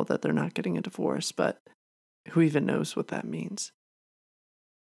signal that they're not getting a divorce, but who even knows what that means?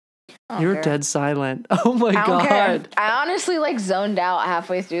 You're dead silent. Oh my God. Care. I honestly zoned out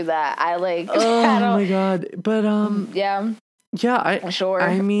halfway through that. Oh my God. But yeah. Yeah, sure.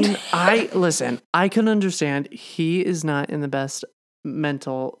 I mean, listen, I can understand he is not in the best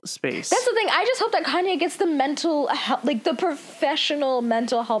mental space. That's the thing. I just hope that Kanye gets the mental help, like the professional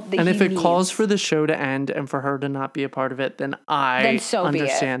mental help that he needs. And if it calls for the show to end and for her to not be a part of it, then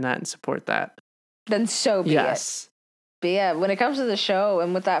understand that and support that. Then so be it. But yeah, when it comes to the show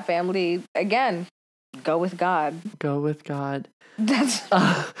and with that family, again, go with God. Go with God. That's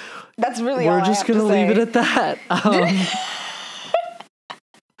really all I have to say. We're just going to leave it at that.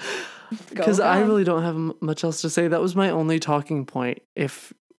 Because I really don't have much else to say. That was my only talking point.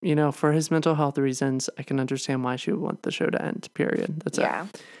 If, for his mental health reasons, I can understand why she would want the show to end, period. That's it.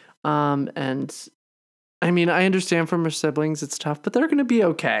 And I mean, I understand from her siblings it's tough, but they're going to be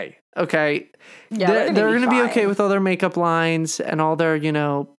okay. Okay? Yeah, they're going to be okay with all their makeup lines and all their,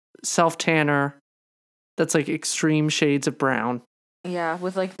 self-tanner that's like extreme shades of brown. Yeah,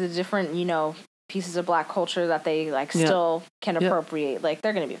 with like the different, pieces of Black culture that they still can appropriate. Like,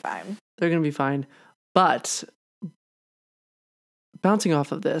 they're going to be fine. They're going to be fine. But bouncing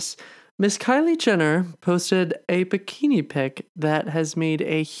off of this, Miss Kylie Jenner posted a bikini pic that has made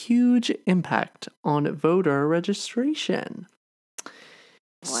a huge impact on voter registration.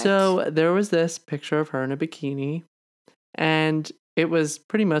 What? So there was this picture of her in a bikini, and it was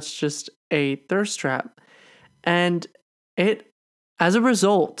pretty much just a thirst trap. And as a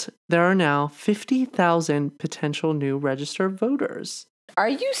result, there are now 50,000 potential new registered voters. Are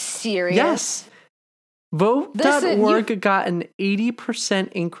you serious? Yes. Vote.org got an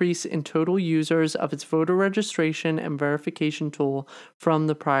 80% increase in total users of its voter registration and verification tool from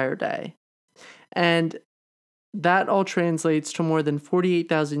the prior day. And that all translates to more than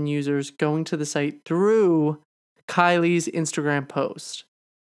 48,000 users going to the site through Kylie's Instagram post.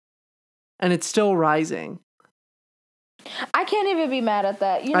 And it's still rising. I can't even be mad at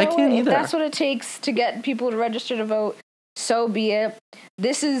that. I can't either. If that's what it takes to get people to register to vote, so be it.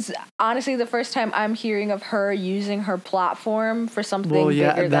 This is honestly the first time I'm hearing of her using her platform for something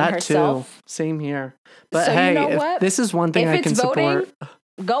bigger than herself. Too. Same here. But so hey, you know what? This is one thing I can support.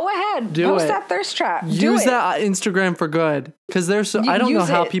 Go ahead. Post that thirst trap. Use that Instagram for good. Because I don't know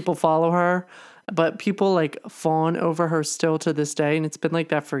how people follow her, but people like fawn over her still to this day, and it's been like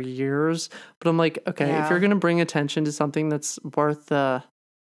that for years. But I'm like, okay, if you're gonna bring attention to something that's worth the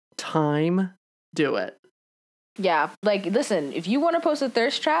time, do it. Yeah, like, listen, if you want to post a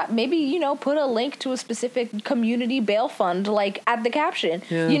thirst trap, maybe, you know, put a link to a specific community bail fund, like, at the caption.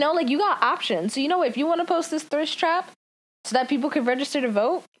 Yeah. You know, like, you got options. So, you know, if you want to post this thirst trap so that people can register to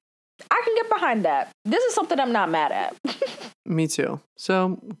vote, I can get behind that. This is something I'm not mad at. Me too.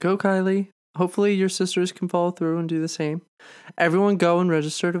 So, go Kylie. Hopefully your sisters can follow through and do the same. Everyone go and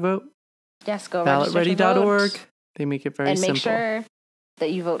register to vote. Yes, go ballotready.org. They make it very simple. And make sure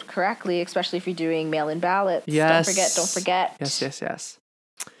that you vote correctly, especially if you're doing mail-in ballots. Yes. Don't forget. Yes.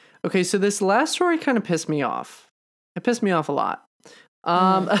 Okay, so this last story kind of pissed me off. It pissed me off a lot.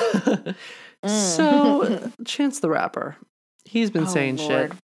 So, Chance the Rapper. He's been saying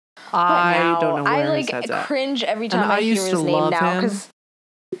shit. I don't know where his head's at. I cringe every time I hear his name now, because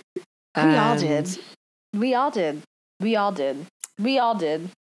we all did.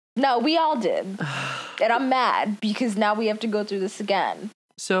 No, we all did. And I'm mad because now we have to go through this again.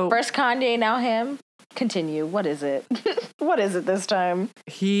 So first Kanye, now him. Continue. What is it? What is it this time?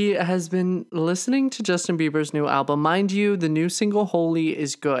 He has been listening to Justin Bieber's new album. Mind you, the new single Holy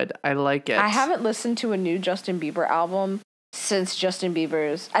is good. I like it. I haven't listened to a new Justin Bieber album since Justin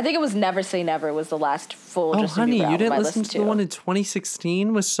Bieber's. I think it was Never Say Never was the last full Justin Bieber album I listened to. Oh, honey, you didn't listen to the one in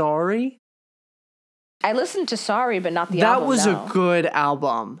 2016 with Sorry? I listened to Sorry, but not the album. That was a good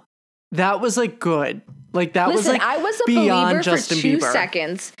album. That was like good. Like that was like I was a believer for 2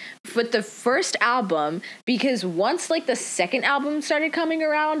 seconds with the first album, because once like the second album started coming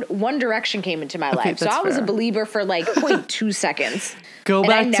around, One Direction came into my life. So I was a believer for like 0.2 seconds. Go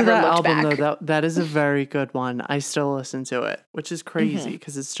back to that album though. That is a very good one. I still listen to it, which is crazy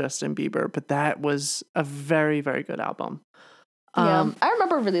because it's Justin Bieber, but that was a very, very good album. Yeah, I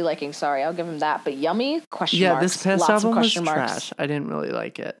remember really liking Sorry. I'll give him that. But Yummy? Question marks. Yeah, this past album was trash. I didn't really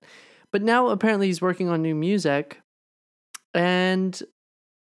like it. But now apparently he's working on new music, and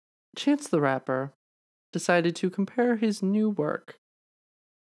Chance the Rapper decided to compare his new work.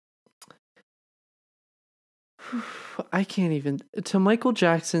 I can't even, to Michael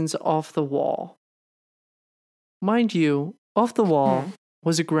Jackson's Off the Wall. Mind you, Off the Wall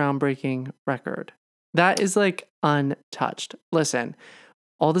was a groundbreaking record. That is like untouched. Listen,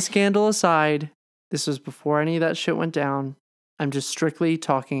 all the scandal aside, this was before any of that shit went down. I'm just strictly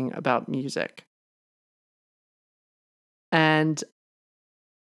talking about music. And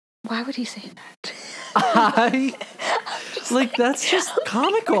why would he say that? That's just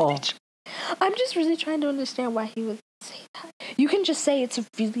comical. I'm just really trying to understand why he would say that. You can just say it's a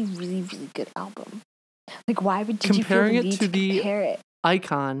really, really, really good album. Like, why would you feel the need to compare it?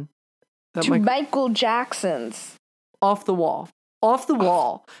 Icon. To Michael Jackson's. Off the Wall. Off the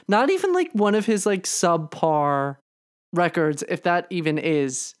Wall. Not even like one of his like subpar records, if that even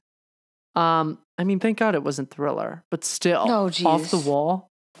is. I mean, thank God it wasn't Thriller, but still. Oh, geez. Off the Wall.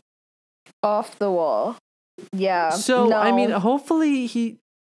 Off the Wall. Yeah. So, no. I mean, hopefully he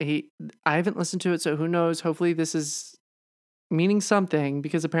I haven't listened to it, so who knows? Hopefully this is meaning something,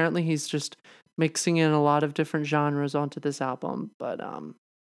 because apparently he's just mixing in a lot of different genres onto this album. But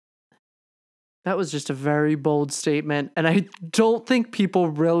that was just a very bold statement, and I don't think people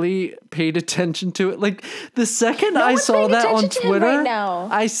really paid attention to it. Like, the second I saw that on Twitter, right now.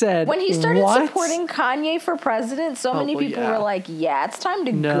 I said, when he started supporting Kanye for president, so many people were like, yeah, it's time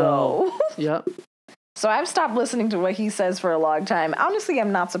to go. Yep. So I've stopped listening to what he says for a long time. Honestly,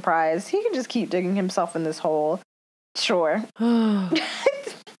 I'm not surprised. He can just keep digging himself in this hole. Sure.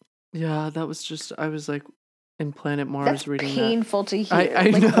 Yeah, that was just, I was like, in Planet Mars. That's reading painful that. To hear. I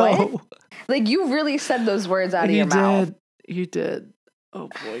know. What? Like, you really said those words out of your mouth. You did. Oh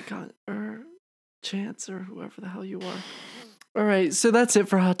boy, God, or Chance, or whoever the hell you are. All right, so that's it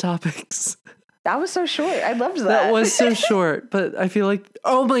for Hot Topics. That was so short. I loved that. That was so short, but I feel like,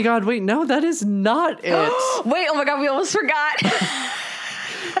 oh my God, wait, no, that is not it. Wait, oh my God, we almost forgot.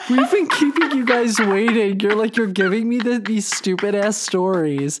 We've been keeping you guys waiting. You're giving me these stupid ass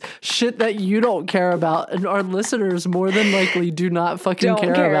stories, shit that you don't care about, and our listeners more than likely do not fucking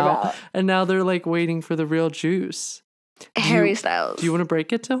care about. And now they're like waiting for the real juice. Harry Styles. Do you want to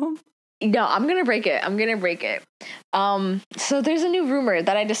break it to them? No, I'm gonna break it. So there's a new rumor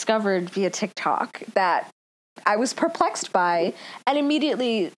that I discovered via TikTok that I was perplexed by, and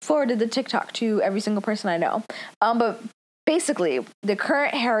immediately forwarded the TikTok to every single person I know. But basically, the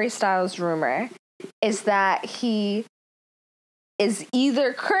current Harry Styles rumor is that he is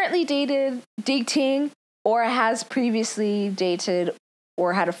either currently dating, or has previously dated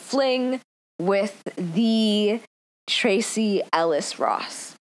or had a fling with the Tracee Ellis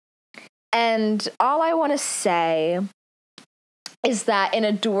Ross. And all I want to say is that in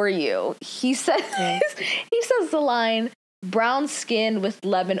Adore You, he says the line, brown skin with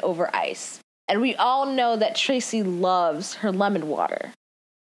lemon over ice. And we all know that Tracy loves her lemon water.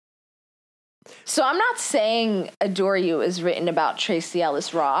 So I'm not saying Adore You is written about Tracy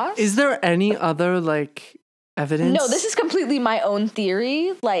Ellis Ross. Is there any other, like, evidence? No, this is completely my own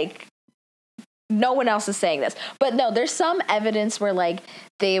theory. Like, no one else is saying this. But no, there's some evidence where, like,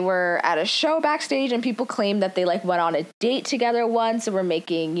 they were at a show backstage and people claim that they, like, went on a date together once and were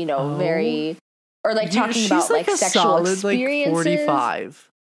making, you know, very... Or, like, talking about, like, sexual solid, experiences. Like, 45.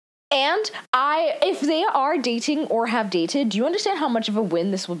 And if they are dating or have dated, do you understand how much of a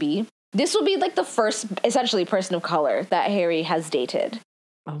win this will be? This will be, like, the first, essentially, person of color that Harry has dated.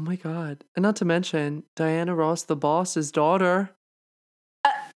 Oh, my God. And not to mention, Diana Ross, the boss's daughter.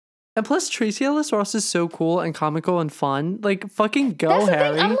 And plus, Tracy Ellis Ross is so cool and comical and fun. Like, fucking go, Harry.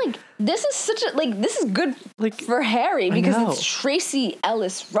 That's the thing. I'm like, this is such a, like, this is good, like, for Harry because it's Tracy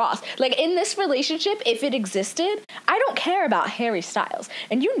Ellis Ross. Like, in this relationship, if it existed, I don't care about Harry Styles.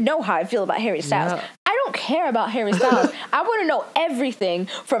 And you know how I feel about Harry Styles. Yeah. I don't care about Harry Styles. I want to know everything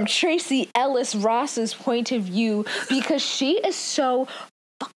from Tracy Ellis Ross's point of view because she is so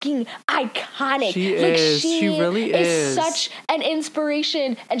fucking iconic. She is. She really is such an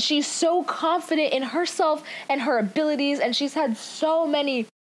inspiration, and she's so confident in herself and her abilities, and she's had so many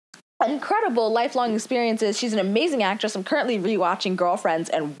incredible lifelong experiences. She's an amazing actress. I'm currently rewatching Girlfriends,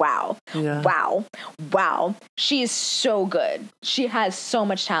 and wow, she is so good. She has so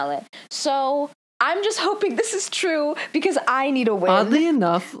much talent. So I'm just hoping this is true because I need a win. Oddly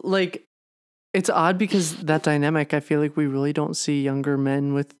enough, like, it's odd because that dynamic, I feel like we really don't see younger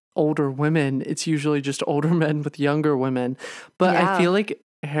men with older women. It's usually just older men with younger women. But I feel like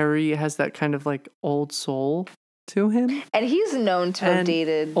Harry has that kind of, like, old soul to him. And he's known to have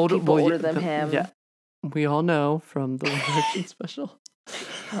dated people older than him. Yeah. We all know from the Resurrection special.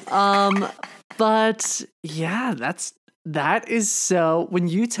 But yeah, that is so, when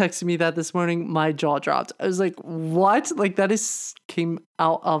you texted me that this morning, my jaw dropped. I was like, what? Like, that came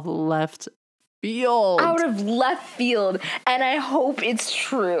out of left field. Out of left field. And I hope it's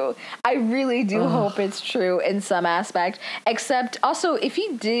true. I really do hope it's true in some aspect. Except also, if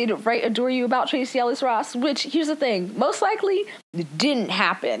he did write Adore You about Tracy Ellis Ross, which, here's the thing, most likely didn't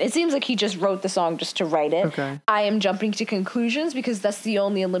happen. It seems like he just wrote the song just to write it. Okay. I am jumping to conclusions because that's the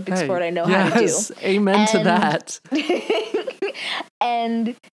only Olympic sport I know how to do. Amen to that.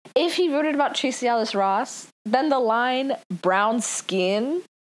 And if he wrote it about Tracy Ellis Ross, then the line, brown skin,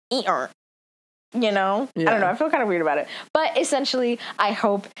 you know? Yeah. I don't know. I feel kind of weird about it. But essentially, I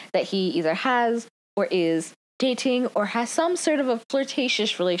hope that he either has or is dating or has some sort of a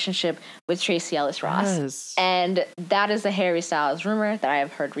flirtatious relationship with Tracy Ellis Ross. Yes. And that is the Harry Styles rumor that I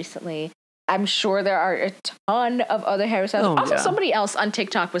have heard recently. I'm sure there are a ton of other Harry Styles. Somebody else on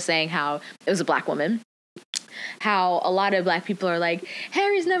TikTok was saying how it was a black woman. How a lot of black people are like,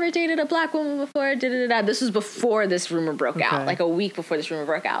 Harry's never dated a black woman before, da-da-da-da. This was before this rumor broke out, like a week before this rumor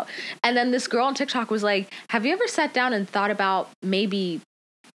broke out. And then this girl on TikTok was like, have you ever sat down and thought about maybe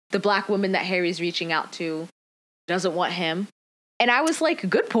the black woman that Harry's reaching out to doesn't want him? And I was like,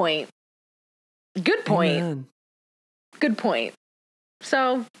 good point. Good point. Amen. Good point.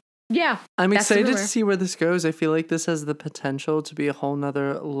 So, yeah. I'm excited to see where this goes. I feel like this has the potential to be a whole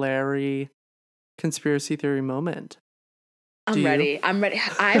nother Larry conspiracy theory moment. I'm ready.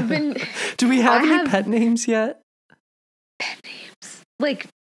 I've been... Do we have any pet names yet? Pet names? Like,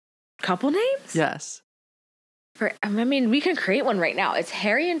 couple names? Yes. I mean, we can create one right now. It's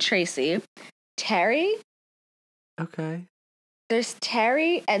Harry and Tracy. Terry. Okay. There's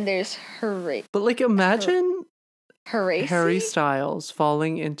Terry and there's Hooray. But, like, imagine Harry Styles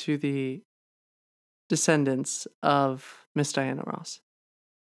falling into the descendants of Miss Diana Ross.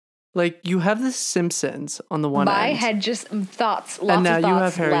 Like, you have the Simpsons on the one end. I had just thoughts, and now of thoughts you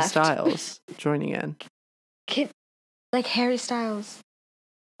have Harry left. Styles joining in. Like Harry Styles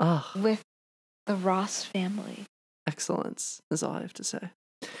with the Ross family. Excellence is all I have to say.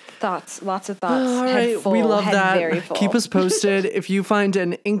 Thoughts, lots of thoughts. All right, we love that. Keep us posted if you find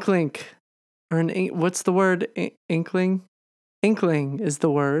an inkling, or what's the word? Inkling? Inkling is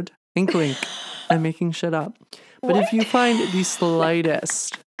the word. Inkling. I'm making shit up. But if you find the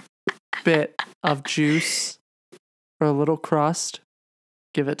slightest bit of juice or a little crust,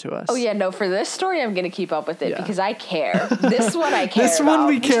 give it to us. Oh yeah, no, for this story I'm going to keep up with it because I care. This one I care This one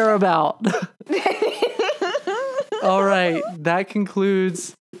we care about. All right, that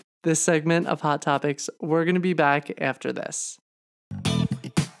concludes this segment of Hot Topics. We're going to be back after this.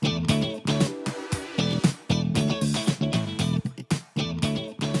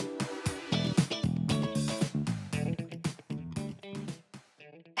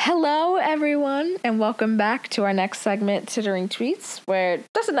 Hello, everyone, and welcome back to our next segment, Tittering Tweets, where it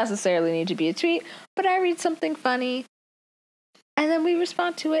doesn't necessarily need to be a tweet, but I read something funny, and then we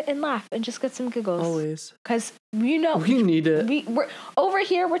respond to it and laugh and just get some giggles. Always. Because, you know, we need it. We're over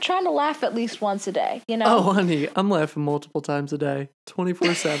here, we're trying to laugh at least once a day, you know? Oh, honey, I'm laughing multiple times a day,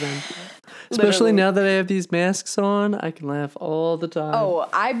 24/7. Especially now that I have these masks on, I can laugh all the time. Oh,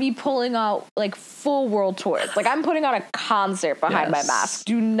 I be pulling out, like, full world tours. Like, I'm putting on a concert behind my mask.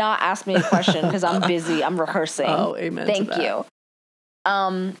 Do not ask me a question, because I'm busy. I'm rehearsing. Oh, amen. Thank you.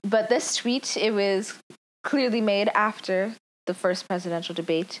 But this tweet, it was clearly made after the first presidential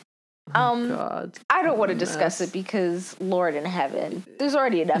debate. God. I don't want to discuss it because, Lord in heaven, there's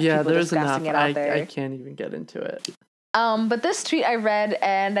already enough people discussing it out there. I can't even get into it. But this tweet I read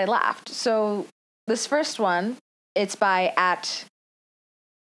and I laughed. So this first one, it's by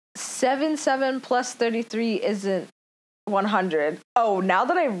 @77 plus 33 isn't 100. Oh, now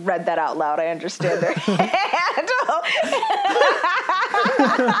that I read that out loud, I understand their handle.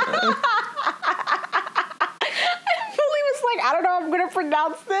 I don't know how I'm going to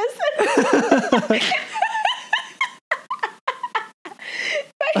pronounce this.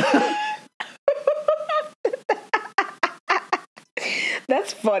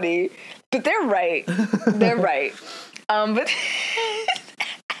 That's funny. But they're right. They're right. But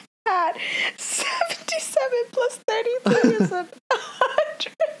 77 plus 33 is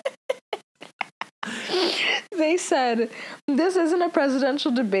 100. They said, this isn't a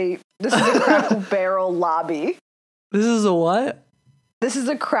presidential debate. This is a Cracker Barrel lobby. This is a what? This is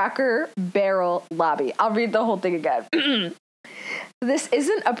a Cracker Barrel lobby. I'll read the whole thing again. This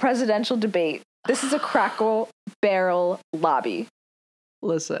isn't a presidential debate. This is a Cracker Barrel lobby.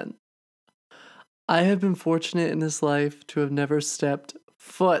 Listen, I have been fortunate in this life to have never stepped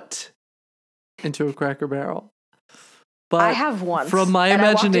foot into a Cracker Barrel. But I have once. From my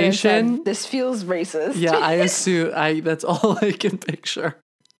imagination, said, this feels racist. Yeah, I assume that's all I can picture.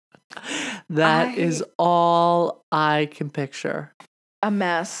 That is all I can picture. A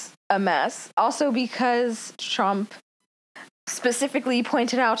mess. A mess. Also because Trump specifically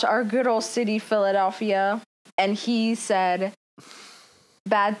pointed out our good old city, Philadelphia, and he said,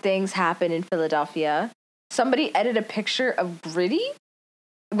 bad things happen in Philadelphia. Somebody edited a picture of Gritty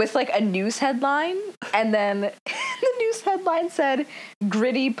with like a news headline, and then the news headline said,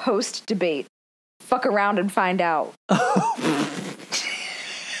 Gritty post debate. Fuck around and find out.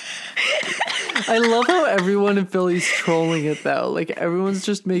 I love how everyone in Philly's trolling it though. Like everyone's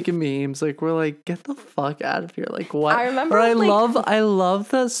just making memes. Like we're like, get the fuck out of here. Like what? I remember. Or I love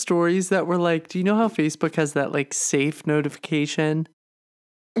the stories that were like, do you know how Facebook has that like safe notification?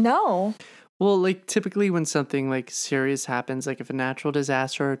 No. Well, like typically when something like serious happens, like if a natural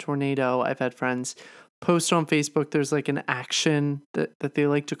disaster or a tornado, I've had friends post on Facebook, there's like an action that they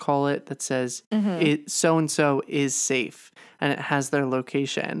like to call it that says it so-and-so is safe, and it has their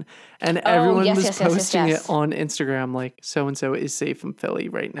location. And everyone was posting it on Instagram like so-and-so is safe in Philly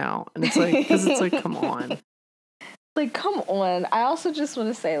right now. And it's like, because it's like, come on. Like, come on. I also just want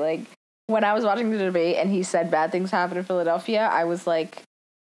to say, like, when I was watching the debate and he said bad things happen in Philadelphia, I was like,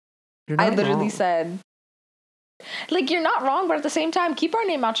 I literally said, like, you're not wrong, but at the same time, keep our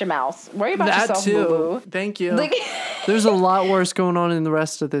name out your mouth. Worry about yourself, boo-boo. Thank you. Like, there's a lot worse going on in the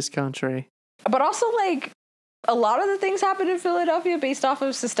rest of this country. But also, like, a lot of the things happen in Philadelphia based off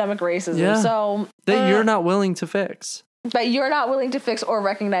of systemic racism. Yeah. So that you're not willing to fix. That you're not willing to fix or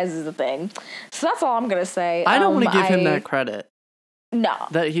recognize as a thing. So that's all I'm going to say. I don't want to give him that credit. No.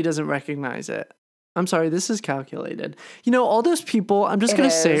 That he doesn't recognize it. I'm sorry, this is calculated. You know, all those people, I'm just going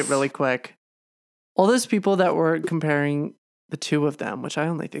to say it really quick. All those people that were comparing the two of them, which I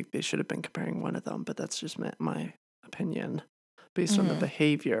only think they should have been comparing one of them, but that's just my opinion based on the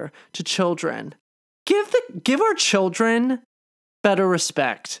behavior, to children. Give our children better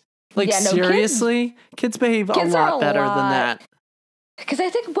respect. Like, seriously? Kids behave a lot better than that. Because I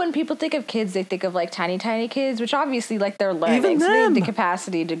think when people think of kids, they think of, like, tiny kids, which obviously, like, they're learning. So they have the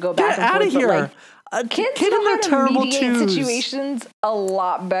capacity to go back and forth. Get out of here. Like, kids know how to mediate situations a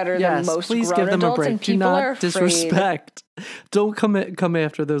lot better than most grown adults, and people are afraid. Disrespect. Don't come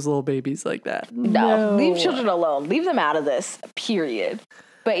after those little babies like that. No, leave children alone. Leave them out of this, period.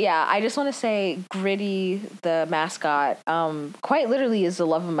 But yeah, I just want to say Gritty, the mascot, quite literally is the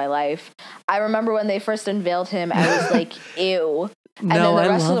love of my life. I remember when they first unveiled him, I was like, ew. And then the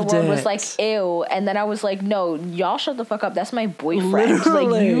rest of the world was like, ew. And then I was like, no, y'all shut the fuck up. That's my boyfriend.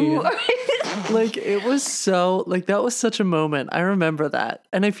 Literally. Like, like, it was so, like, that was such a moment. I remember that.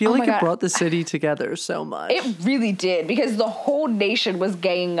 And I feel like it brought the city together so much. It really did, because the whole nation was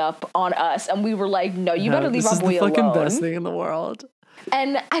ganging up on us. And we were like, no, you better leave our boy alone. This is the fucking best thing in the world.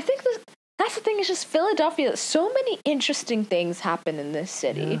 And I think that's the thing, is just Philadelphia. So many interesting things happen in this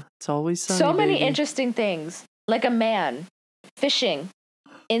city. Yeah, it's always sunny, so many baby. interesting things. Like a man fishing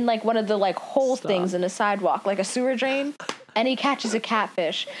in like one of the like hole things in a sidewalk, like a sewer drain, and he catches a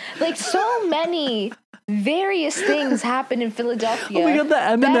catfish. Like so many various things happen in Philadelphia. Oh my god, the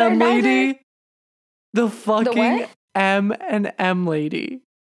M&M lady. The fucking M&M lady.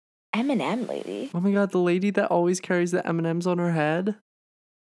 M&M lady? Oh my god, the lady that always carries the M&Ms on her head.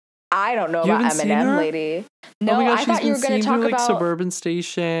 I don't know about M&M lady. No, oh my god, I thought you were going to talk about Suburban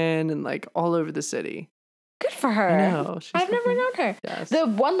Station and like all over the city. Good for her. I know. I've never known her. Yes. The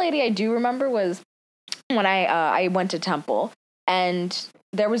one lady I do remember was when I went to Temple, and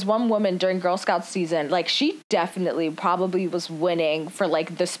there was one woman during Girl Scout season, like she definitely probably was winning for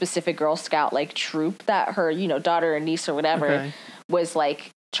like the specific Girl Scout like troop that her, you know, daughter or niece or whatever was like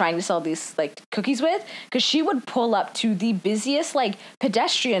trying to sell these like cookies with, because she would pull up to the busiest like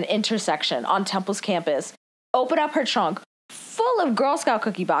pedestrian intersection on Temple's campus, open up her trunk full of Girl Scout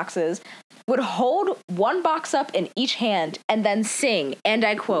cookie boxes, would hold one box up in each hand and then sing, and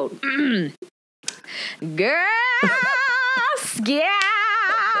I quote, Girl Scouts!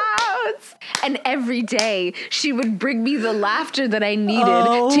 And every day she would bring me the laughter that I needed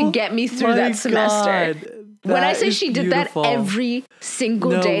to get me through that semester. When I say she did that every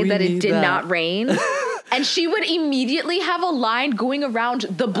single day that it did not rain, and she would immediately have a line going around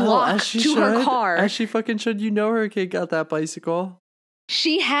the block to her car. As she fucking should. You know her kid got that bicycle.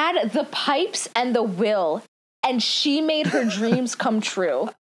 She had the pipes and the will, and she made her dreams come true.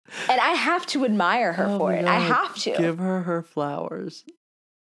 And I have to admire her for it. God. I have to. Give her flowers.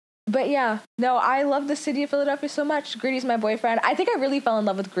 But yeah, no, I love the city of Philadelphia so much. Gritty's my boyfriend. I think I really fell in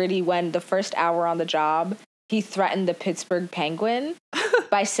love with Gritty when the first hour on the job, he threatened the Pittsburgh Penguin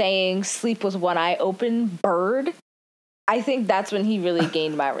by saying, sleep with one eye open, bird. I think that's when he really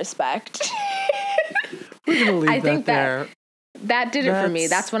gained my respect. We're going to leave that there. That did it for me.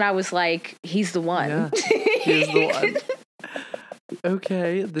 That's when I was like, he's the one. Yeah, he's the one.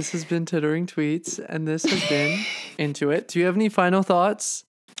 Okay, this has been Tittering Tweets, and this has been Into It. Do you have any final thoughts?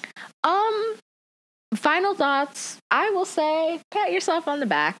 Final thoughts. I will say, pat yourself on the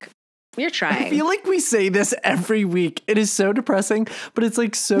back. You're trying. I feel like we say this every week. It is so depressing, but it's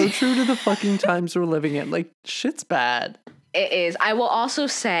like so true to the fucking times we're living in. Like, shit's bad. It is. I will also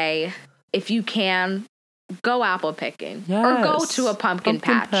say, if you can, go apple picking. Yes. Or go to a pumpkin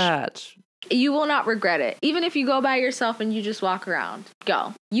patch. You will not regret it. Even if you go by yourself and you just walk around,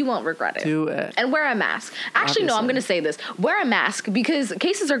 go. You won't regret it. Do it. And wear a mask. Actually, no, I'm going to say this. Wear a mask because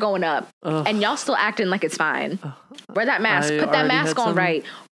cases are going up and y'all still acting like it's fine. Wear that mask. Put that mask on right.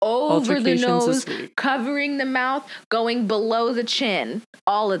 Over the nose, covering the mouth, going below the chin.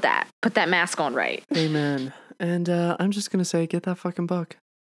 All of that. Put that mask on right. Amen. And I'm just going to say, get that fucking book.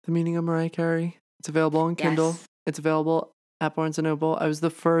 The Meaning of Mariah Carey. It's available on Kindle. Yes. It's available at Barnes & Noble. I was the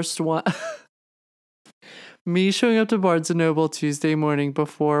first one. Me showing up to Barnes & Noble Tuesday morning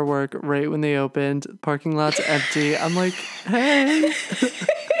before work, right when they opened. Parking lot's empty. I'm like, hey,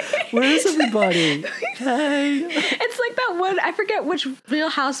 where is everybody? Hey. It's like that one, I forget which Real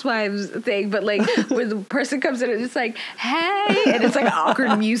Housewives thing, but like where the person comes in and it's like, hey, and it's like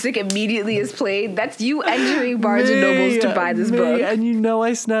awkward music immediately is played. That's you entering Barnes & Noble's to buy this book. And you know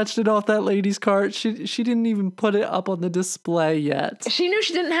I snatched it off that lady's cart. She didn't even put it up on the display yet. She knew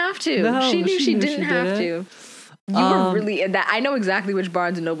she didn't have to. No, she knew she didn't have to. You were really in that. I know exactly which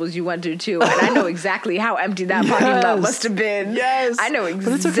Barnes & Nobles you went to, too. And I know exactly how empty that parking lot must have been. Yes. I know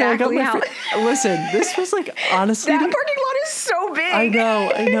exactly how. Listen, this was like, honestly. That parking lot is so big.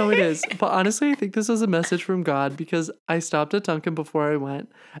 I know it is. But honestly, I think this was a message from God because I stopped at Dunkin' before I went.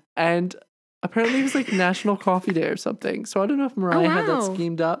 And apparently it was like National Coffee Day or something. So I don't know if Mariah had that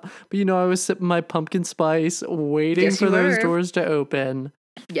schemed up. But you know, I was sipping my pumpkin spice, waiting for those doors to open.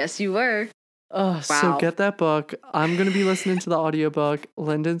 Yes, you were. Oh, wow. So get that book. I'm going to be listening to the audiobook.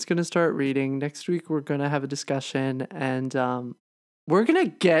 Lyndon's going to start reading. Next week, we're going to have a discussion, and we're going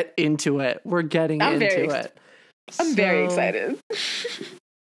to get into it. We're getting into it. I'm very excited.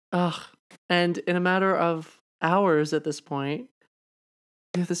 And in a matter of hours at this point,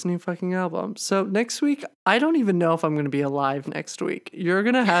 we have this new fucking album. So next week, I don't even know if I'm going to be alive next week. You're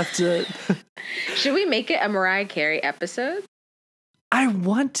going to have to... Should we make it a Mariah Carey episode? I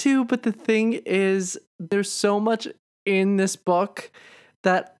want to, but the thing is, there's so much in this book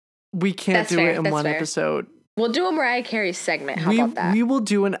that we can't do it in one episode. We'll do a Mariah Carey segment. How about that? We will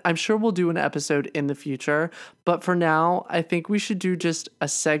do I'm sure we'll do an episode in the future, but for now, I think we should do just a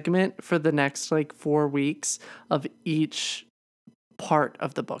segment for the next like 4 weeks of each part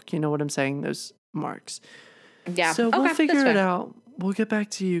of the book. You know what I'm saying? Those marks. Yeah. So we'll figure it out. we'll get back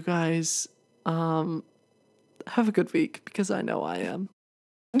to you guys. Have a good week, because I know I am.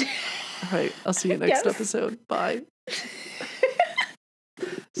 All right, I'll see you next episode. Bye.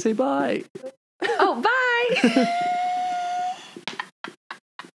 Say bye. Oh, bye.